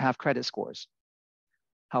not going to have credit scores.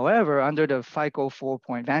 However, under the FICO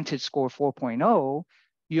Vantage Score 4.0,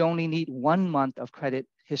 you only need 1 month of credit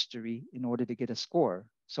history in order to get a score.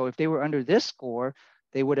 So if they were under this score,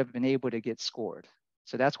 they would have been able to get scored.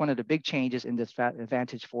 So that's one of the big changes in this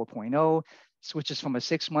Vantage 4.0, switches from a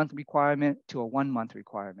 6-month requirement to a 1-month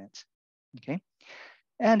requirement, okay?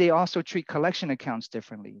 And they also treat collection accounts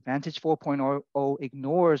differently. Vantage 4.0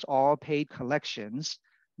 ignores all paid collections,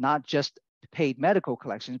 not just paid medical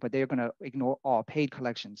collections, but they're gonna ignore all paid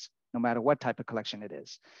collections, no matter what type of collection it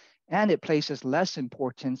is. And it places less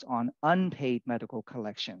importance on unpaid medical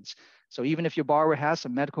collections. So even if your borrower has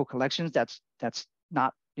some medical collections that's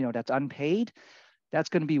not, that's unpaid, that's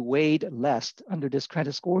going to be weighed less under this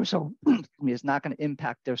credit score. So it's not going to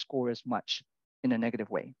impact their score as much in a negative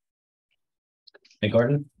way. Hey,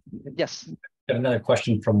 Gordon? Yes. I have another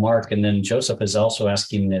question from Mark, and then Joseph is also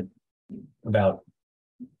asking that about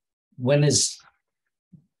when is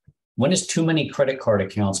too many credit card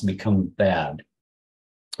accounts become bad?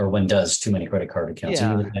 Or when does too many credit card accounts,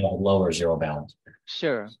 even if they have a low or zero balance?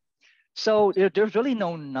 Sure. So there's really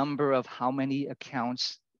no number of how many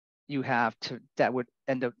accounts you have that would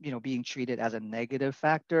end up being treated as a negative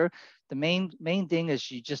factor. The main thing is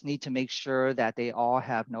you just need to make sure that they all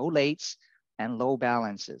have no lates and low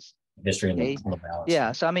balances. History okay? and low balance.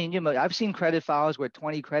 Yeah, so I mean, I've seen credit files with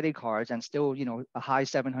 20 credit cards and still, a high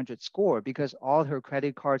 700 score because all her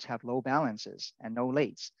credit cards have low balances and no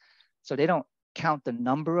lates. So they don't count the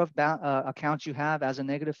number of accounts you have as a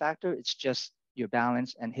negative factor. It's just your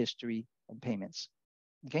balance and history of payments.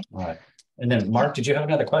 Okay. All right. And then Mark, did you have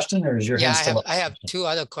another question, or is your hand still up? I have 2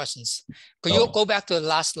 other questions. Could you go back to the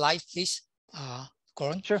last slide, please,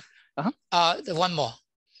 Gordon? Sure. One more.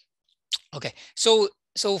 Okay. So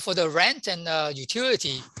for the rent and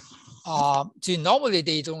utility, normally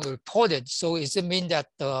they don't report it. So does it mean that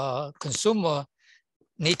the consumer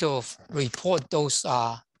need to report those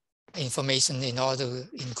information in order to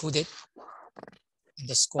include it in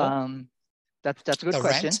the score? That's a good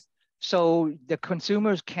question. Rent? So the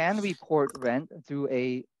consumers can report rent through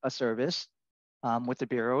a service with the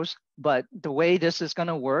bureaus, but the way this is going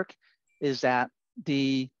to work is that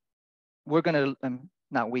we're going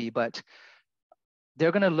to, but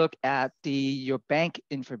they're going to look at your bank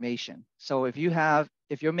information. So if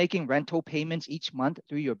you're making rental payments each month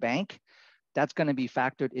through your bank, that's going to be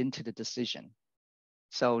factored into the decision.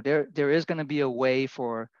 So there is going to be a way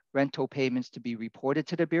for rental payments to be reported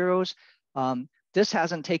to the bureaus. This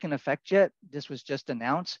hasn't taken effect yet. This was just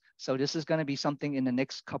announced. So this is going to be something in the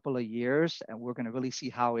next couple of years, and we're going to really see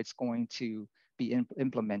how it's going to be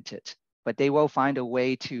implemented. But they will find a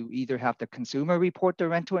way to either have the consumer report the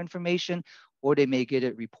rental information, or they may get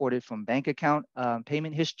it reported from bank account,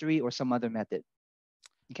 payment history, or some other method.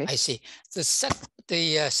 Okay. I see. The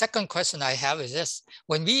second question I have is this: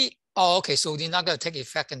 so they're not going to take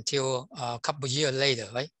effect until a couple of years later,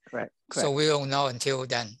 right? Correct. So we don't know until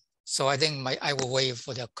then. So I think I will wait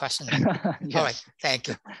for the question. Yes. All right, thank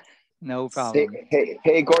you. No problem.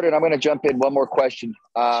 Hey, Gordon, I'm going to jump in. One more question.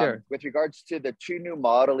 Sure. With regards to the 2 new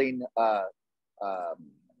modeling,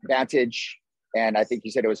 Vantage, and I think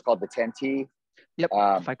you said it was called the 10T. Yep,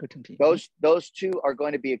 FICO 10T. Those 2 are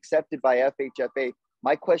going to be accepted by FHFA.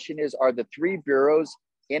 My question is, are the 3 bureaus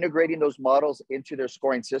integrating those models into their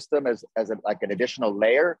scoring system as like an additional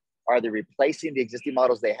layer? Are they replacing the existing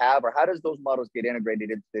models they have, or how does those models get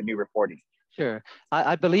integrated into the new reporting? Sure.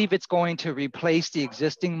 I believe it's going to replace the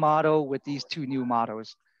existing model with these 2 new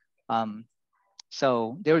models.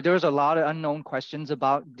 So there's a lot of unknown questions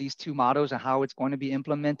about these 2 models and how it's going to be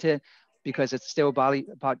implemented, because it's still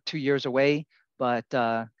about 2 years away. But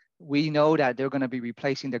we know that they're going to be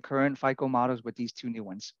replacing the current FICO models with these 2 new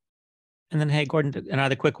ones. And then, hey, Gordon,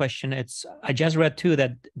 another quick question. I just read too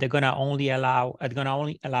that they're going to only allow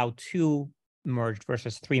 2 merged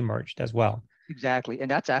versus 3 merged as well. Exactly. And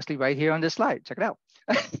that's actually right here on this slide. Check it out.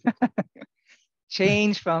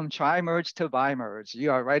 Change from tri-merge to bi-merge.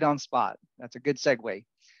 You are right on spot. That's a good segue.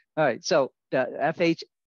 All right. So the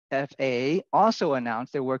FHFA also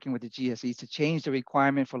announced they're working with the GSEs to change the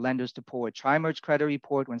requirement for lenders to pull a tri-merge credit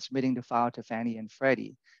report when submitting the file to Fannie and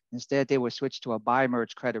Freddie. Instead, they will switch to a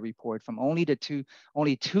bi-merge credit report from only 2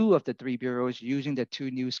 of the 3 bureaus using the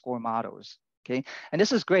 2 new score models. Okay, and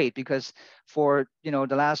this is great because for the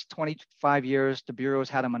last 25 years, the bureaus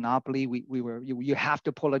had a monopoly. You have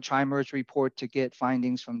to pull a tri-merge report to get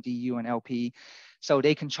findings from DU and LP, so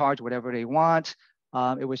they can charge whatever they want.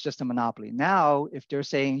 It was just a monopoly. Now, if they're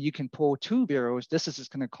saying you can pull 2 bureaus, this is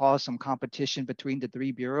just going to cause some competition between the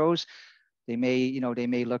 3 bureaus. They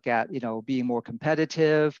may look at being more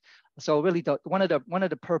competitive. So really, one of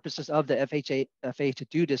the purposes of the FHFA to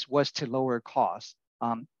do this was to lower costs.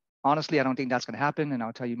 Honestly, I don't think that's going to happen, and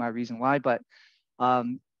I'll tell you my reason why. But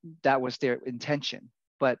that was their intention.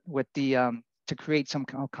 But with the to create some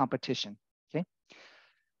competition. Okay.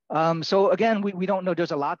 So again, we don't know.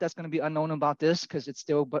 There's a lot that's going to be unknown about this because it's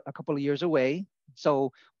still a couple of years away.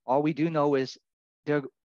 So all we do know is there are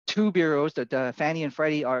 2 bureaus that the Fannie and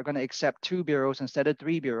Freddie are going to accept 2 bureaus instead of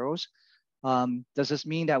 3 bureaus. Does this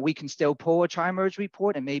mean that we can still pull a tri-merge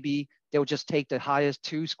report and maybe they'll just take the highest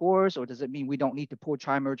 2 scores, or does it mean we don't need to pull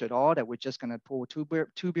tri-merge at all, that we're just going to pull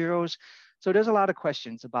 2 bureaus? So there's a lot of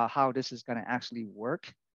questions about how this is going to actually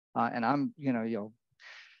work, and I'm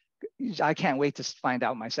I can't wait to find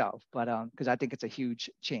out myself, but because I think it's a huge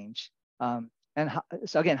change.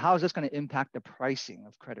 So again, how is this going to impact the pricing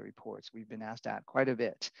of credit reports? We've been asked that quite a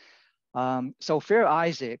bit. So Fair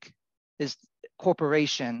Isaac is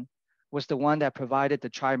corporation was the one that provided the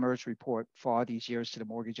tri-merge report for all these years to the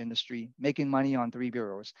mortgage industry, making money on 3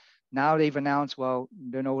 bureaus. Now they've announced, well,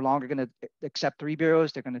 they're no longer going to accept 3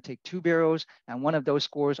 bureaus. They're going to take 2 bureaus, and one of those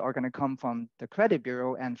scores are going to come from the credit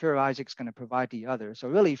bureau, and Fair Isaac's going to provide the other. So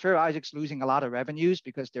really, Fair Isaac's losing a lot of revenues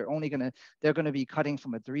because they're going to be cutting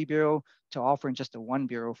from a 3 bureau to offering just a 1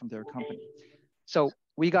 bureau from their company. So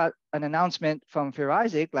we got an announcement from Fair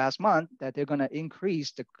Isaac last month that they're going to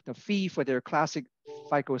increase the fee for their classic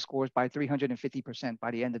FICO scores by 350%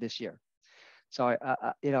 by the end of this year. So,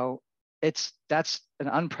 that's an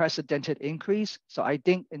unprecedented increase. So I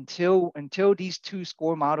think until these 2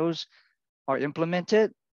 score models are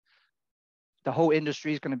implemented, the whole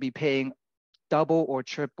industry is going to be paying double or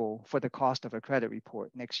triple for the cost of a credit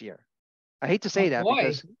report next year. I hate to say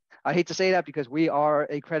that because we are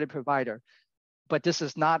a credit provider. But this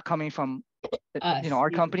is not coming from our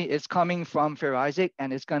company. It's coming from Fair Isaac,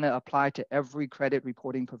 and it's going to apply to every credit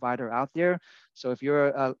reporting provider out there. So if you're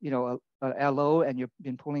a LO and you've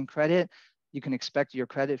been pulling credit, you can expect your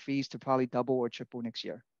credit fees to probably double or triple next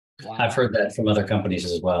year. Wow. I've heard that from other companies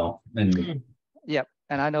as well. And yep,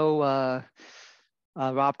 and I know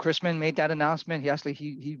Rob Chrisman made that announcement.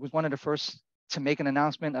 He was one of the first to make an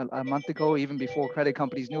announcement a month ago, even before credit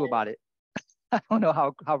companies knew about it. I don't know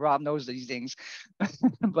how Rob knows these things,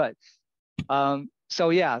 but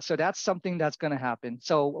so that's something that's going to happen.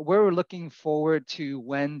 So we're looking forward to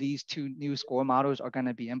when these 2 new score models are going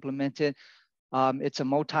to be implemented. It's a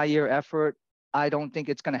multi-year effort. I don't think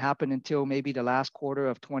it's going to happen until maybe the last quarter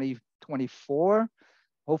of 2024.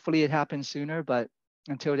 Hopefully it happens sooner, but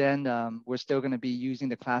until then, we're still going to be using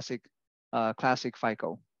the classic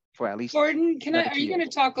FICO. For at least Gordon, are you going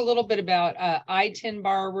to talk a little bit about I-10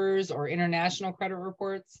 borrowers or international credit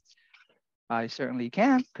reports? I certainly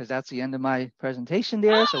can, because that's the end of my presentation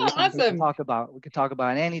there. So we can talk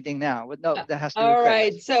about anything now. But no, that has to be all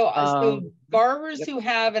right. So borrowers who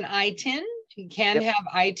have an I-10 can have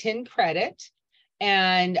I-10 credit,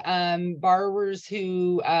 and borrowers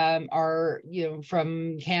who are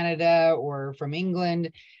from Canada or from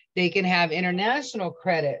England, they can have international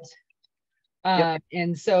credit.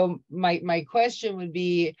 And so my question would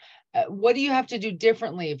be, what do you have to do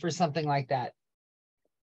differently for something like that?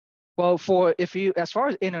 Well, as far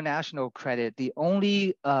as international credit, the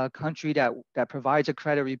only country that provides a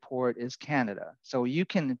credit report is Canada. So you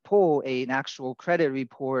can pull an actual credit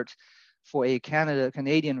report for a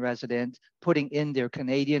Canadian resident, putting in their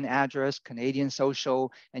Canadian address, Canadian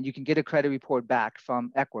social, and you can get a credit report back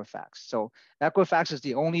from Equifax. So Equifax is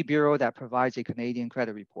the only bureau that provides a Canadian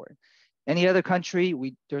credit report. Any other country,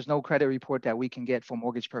 there's no credit report that we can get for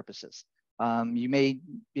mortgage purposes. You may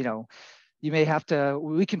have to,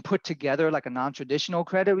 we can put together like a non-traditional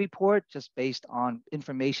credit report just based on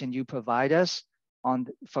information you provide us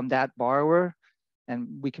from that borrower, and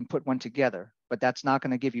we can put one together. But that's not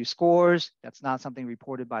going to give you scores. That's not something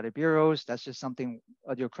reported by the bureaus. That's just something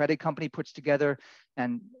your credit company puts together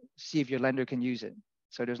and see if your lender can use it.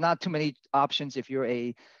 So there's not too many options if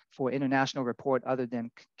you're for international report other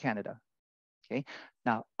than Canada. Okay.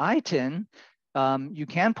 Now I-10, you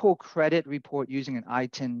can pull credit report using an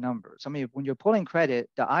I-10 number. So when you're pulling credit,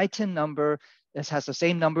 the I-10 number has the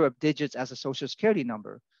same number of digits as a social security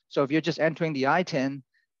number. So if you're just entering the I-10,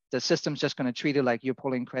 the system's just going to treat it like you're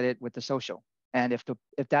pulling credit with the social. And if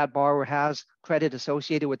that borrower has credit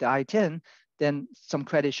associated with the I-10, then some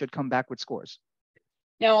credit should come back with scores.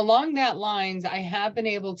 Now, along that lines, I have been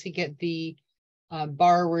able to get the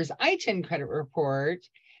borrower's ITIN credit report,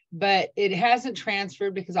 but it hasn't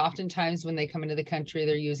transferred because oftentimes when they come into the country,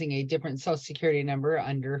 they're using a different social security number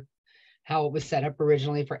under how it was set up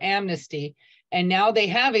originally for amnesty. And now they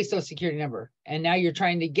have a social security number. And now you're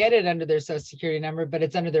trying to get it under their social security number, but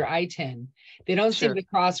it's under their ITIN. They don't seem to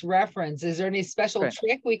cross-reference. Is there any special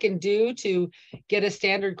trick we can do to get a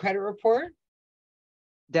standard credit report?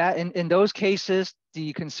 That in those cases,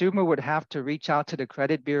 the consumer would have to reach out to the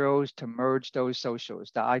credit bureaus to merge those socials,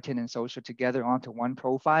 the ITIN and social together onto one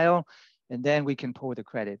profile, and then we can pull the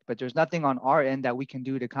credit. But there's nothing on our end that we can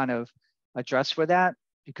do to kind of address for that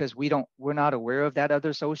because we're not aware of that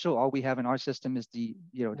other social. All we have in our system is the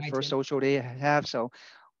first social they have. So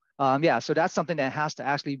yeah, so that's something that has to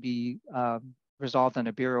actually be resolved on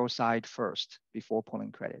the bureau side first before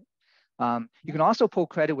pulling credit. You can also pull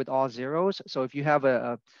credit with all zeros. So if you have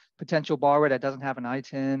a potential borrower that doesn't have an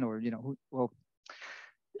ITIN, or well,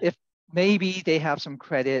 if maybe they have some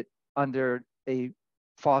credit under a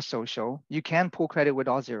false social, you can pull credit with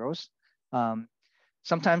all zeros.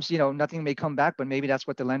 Sometimes nothing may come back, but maybe that's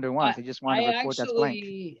what the lender wants. They just want a report that's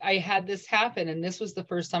blank. I had this happen, and this was the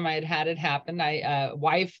first time I had it happen.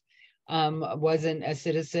 Wife wasn't a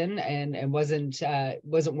citizen and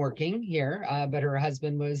wasn't working here, but her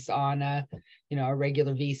husband was on a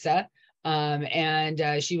regular visa,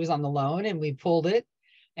 and she was on the loan, and we pulled it,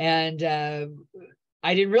 and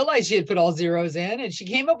I didn't realize she had put all zeros in, and she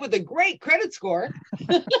came up with a great credit score.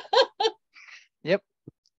 Yep,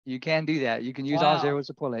 you can do that. You can use all zeros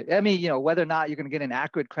to pull it. I mean, whether or not you're going to get an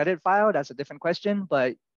accurate credit file, that's a different question,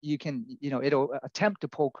 but you can, it'll attempt to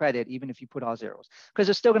pull credit even if you put all zeros, because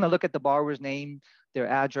it's still going to look at the borrower's name, their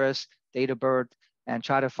address, date of birth, and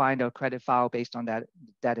try to find a credit file based on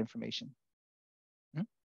that information.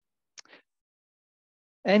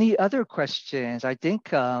 Any other questions? I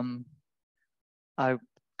think I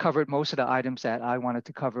covered most of the items that I wanted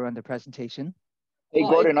to cover on the presentation. Hey,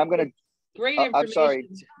 Gordon, I'm going to, great information. I'm sorry.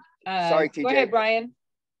 Sorry, TJ. Go ahead, Brian.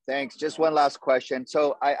 Thanks. Just one last question.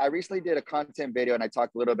 So I recently did a content video and I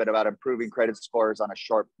talked a little bit about improving credit scores on a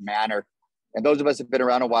short manner. And those of us who have been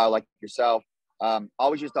around a while, like yourself,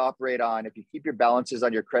 always used to operate on, if you keep your balances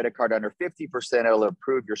on your credit card under 50%, it'll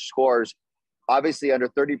improve your scores. Obviously under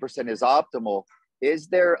 30% is optimal. Is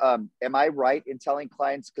there, am I right in telling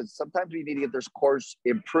clients, because sometimes we need to get their scores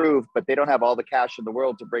improved, but they don't have all the cash in the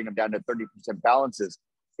world to bring them down to 30% balances.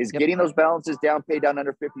 Is getting those balances down, paid down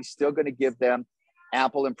under 50, still going to give them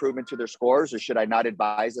ample improvement to their scores, or should I not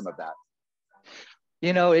advise them of that?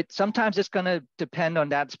 Sometimes it's going to depend on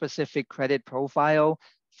that specific credit profile.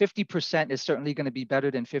 50% is certainly going to be better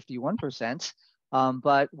than 51%.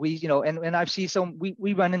 But we, and I've seen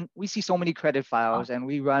we see so many credit files, and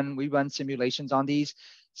we run simulations on these.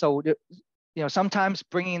 So, sometimes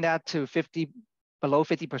bringing that to below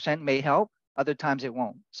 50% may help. Other times it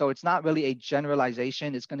won't. So it's not really a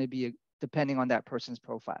generalization. It's going to be depending on that person's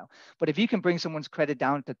profile. But if you can bring someone's credit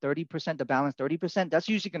down to 30%, the balance 30%, that's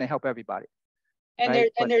usually going to help everybody. And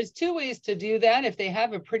right? There's two ways to do that. If they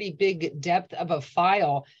have a pretty big depth of a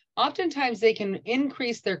file, oftentimes they can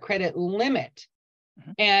increase their credit limit,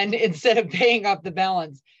 and instead of paying off the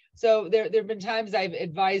balance. So there have been times I've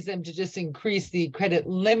advised them to just increase the credit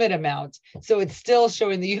limit amount, so it's still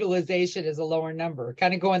showing the utilization as a lower number,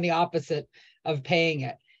 kind of going the opposite of paying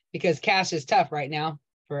it, because cash is tough right now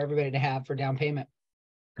for everybody to have for down payment.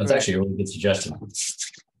 That's actually a really good suggestion.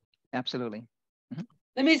 Absolutely.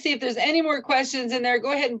 Let me see if there's any more questions in there.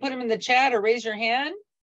 Go ahead and put them in the chat or raise your hand.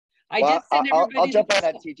 I'll jump on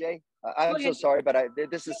that, TJ. I'm so sorry, but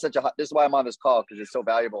this is why I'm on this call, because it's so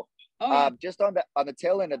valuable. Just on the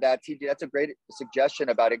tail end of that, TJ, that's a great suggestion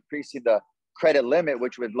about increasing the credit limit,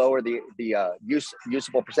 which would lower the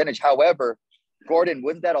usable percentage. However, Gordon,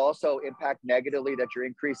 wouldn't that also impact negatively that you're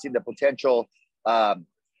increasing the potential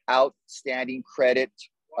outstanding credit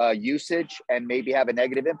usage and maybe have a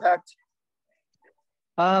negative impact?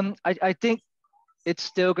 I think it's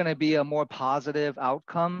still going to be a more positive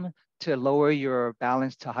outcome to lower your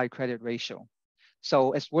balance to high credit ratio.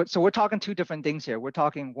 So we're talking two different things here. We're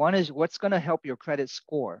talking, one is what's going to help your credit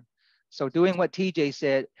score. So doing what TJ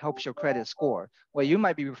said helps your credit score. What you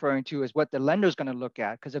might be referring to is what the lender is going to look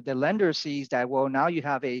at, because if the lender sees that, well, now you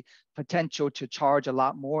have a potential to charge a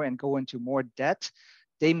lot more and go into more debt,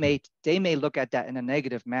 they may look at that in a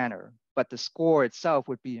negative manner, but the score itself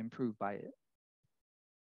would be improved by it.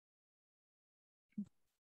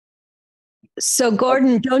 So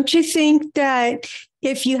Gordon, don't you think that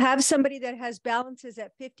if you have somebody that has balances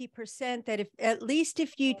at 50%, that at least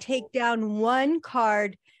if you take down one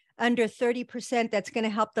card under 30%, that's going to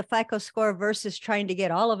help the FICO score versus trying to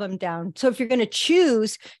get all of them down. So if you're going to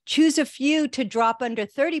choose a few to drop under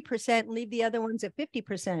 30%, leave the other ones at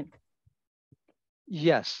 50%.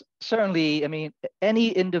 Yes, certainly. I mean,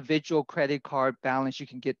 any individual credit card balance you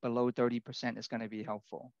can get below 30% is going to be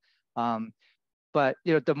helpful. But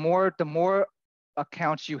you know, the more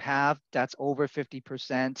accounts you have that's over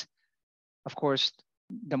 50%, of course,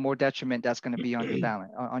 the more detriment that's going to be on your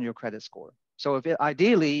balance, on your credit score. So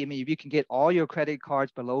ideally, I mean, if you can get all your credit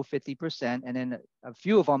cards below 50% and then a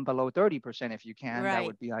few of them below 30% if you can, that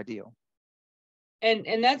would be ideal.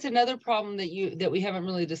 And that's another problem that we haven't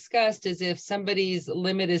really discussed, is if somebody's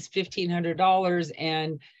limit is $1,500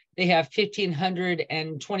 and they have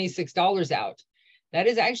 $1,526 out. That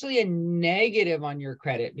is actually a negative on your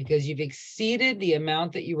credit because you've exceeded the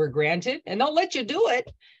amount that you were granted, and they'll let you do it,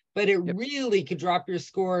 but it really could drop your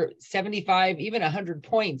score 75, even 100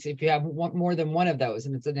 points if you have more than one of those,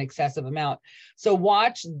 and it's an excessive amount. So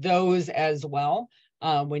watch those as well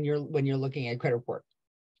when you're looking at credit report.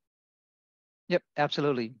 Yep,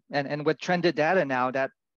 absolutely. And with trended data now,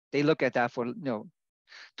 that they look at that for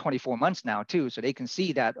 24 months now too, so they can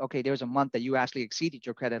see that, okay, there's a month that you actually exceeded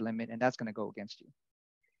your credit limit, and that's going to go against you.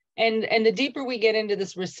 And the deeper we get into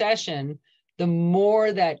this recession, the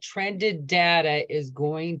more that trended data is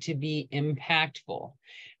going to be impactful.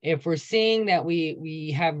 If we're seeing that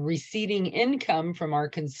we have receding income from our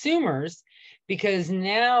consumers, because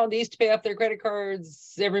now they used to pay off their credit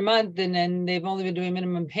cards every month, and then they've only been doing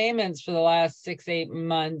minimum payments for the last 6-8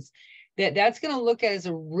 months, that's going to look as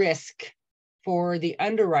a risk for the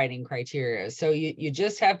underwriting criteria. So you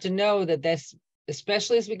just have to know that this,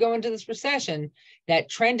 especially as we go into this recession, that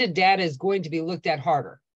trended data is going to be looked at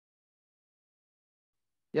harder.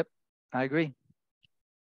 Yep, I agree.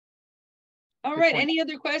 All right, any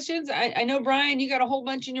other questions? I know, Brian, you got a whole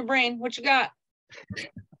bunch in your brain. What you got?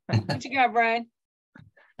 What you got, Brian?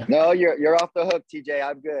 No, you're off the hook, TJ.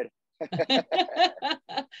 I'm good.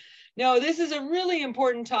 No, this is a really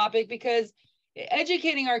important topic because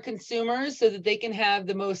educating our consumers so that they can have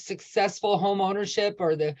the most successful home ownership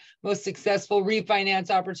or the most successful refinance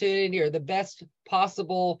opportunity or the best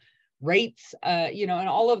possible rates, and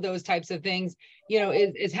all of those types of things,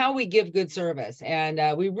 is how we give good service.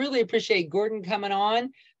 And we really appreciate Gordon coming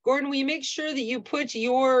on. Gordon, will you make sure that you put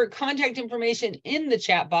your contact information in the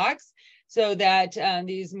chat box so that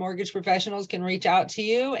these mortgage professionals can reach out to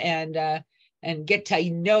you and get to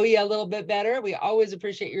know you a little bit better. We always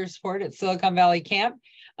appreciate your support at Silicon Valley Camp.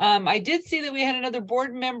 I did see that we had another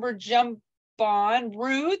board member jump on.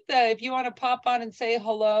 Ruth, if you want to pop on and say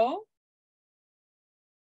hello.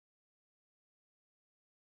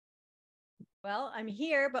 Well, I'm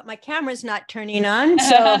here, but my camera's not turning on.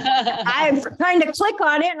 So I'm trying to click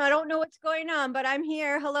on it and I don't know what's going on, but I'm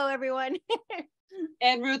here. Hello, everyone.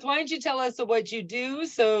 And Ruth, why don't you tell us what you do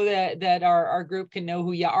so that our group can know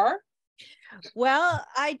who you are? Well,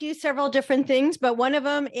 I do several different things, but one of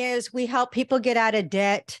them is we help people get out of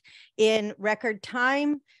debt in record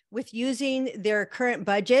time with using their current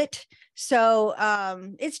budget. So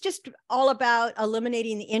it's just all about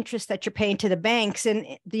eliminating the interest that you're paying to the banks. And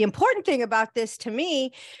the important thing about this to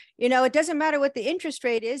me, it doesn't matter what the interest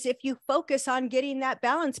rate is. If you focus on getting that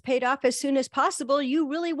balance paid off as soon as possible, you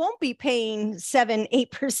really won't be paying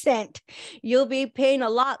 7-8%. You'll be paying a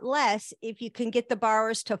lot less if you can get the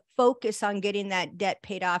borrowers to focus on getting that debt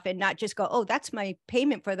paid off and not just go, oh, that's my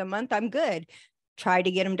payment for the month, I'm good. Try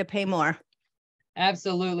to get them to pay more.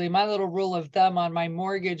 Absolutely. My little rule of thumb on my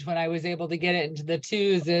mortgage when I was able to get it into the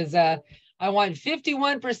 2s is I want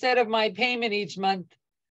 51% of my payment each month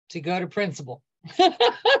to go to principal.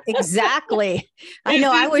 Exactly. I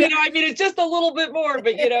know. It's just a little bit more,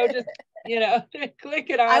 but click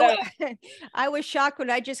it on. I was shocked when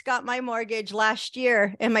I just got my mortgage last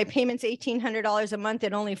year and my payment's $1,800 a month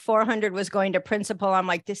and only $400 was going to principal. I'm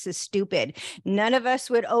like, this is stupid. None of us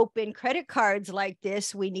would open credit cards like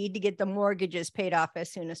this. We need to get the mortgages paid off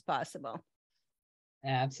as soon as possible.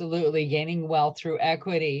 Absolutely. Gaining wealth through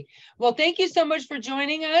equity. Well, thank you so much for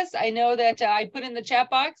joining us. I know that I put in the chat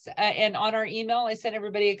box and on our email, I sent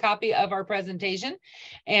everybody a copy of our presentation.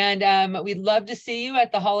 And we'd love to see you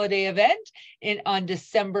at the holiday event on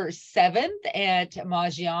December 7th at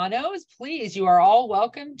Maggiano's. Please, you are all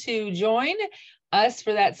welcome to join us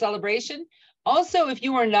for that celebration. Also, if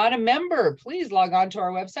you are not a member, please log on to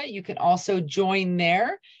our website. You can also join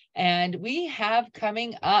there. And we have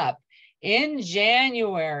coming up in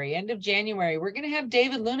January, end of January, we're going to have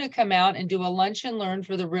David Luna come out and do a lunch and learn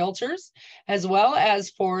for the realtors, as well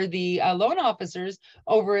as for the loan officers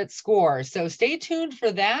over at SCORE. So stay tuned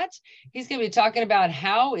for that. He's going to be talking about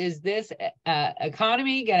how is this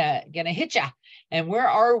economy gonna hit ya, and where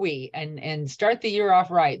are we, and start the year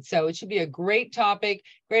off right. So it should be a great topic,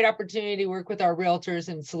 great opportunity to work with our realtors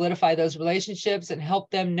and solidify those relationships and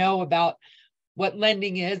help them know about what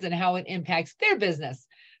lending is and how it impacts their business.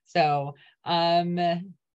 So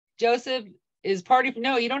Joseph, is party?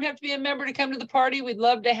 No, you don't have to be a member to come to the party. We'd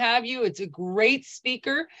love to have you. It's a great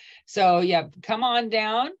speaker. So yeah, come on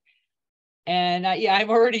down. And yeah, I'm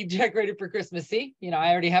already decorated for Christmas. See, you know,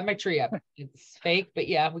 I already have my tree up. It's fake, but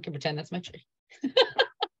yeah, we can pretend that's my tree.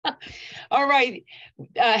 All right.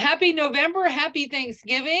 Happy November, happy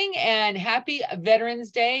Thanksgiving, and happy Veterans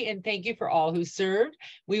Day. And thank you for all who served.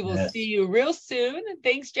 We will see you real soon.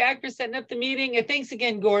 Thanks, Jack, for setting up the meeting. And thanks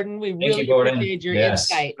again, Gordon. We really appreciate your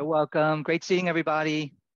insight. You're welcome. Great seeing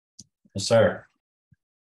everybody. Yes, sir.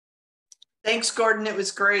 Thanks, Gordon. It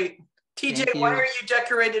was great. TJ, why are you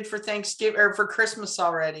decorated for Thanksgiving or for Christmas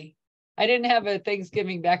already? I didn't have a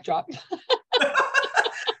Thanksgiving backdrop.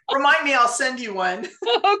 Remind me, I'll send you one.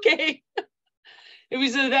 Okay. It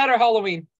was either that or Halloween.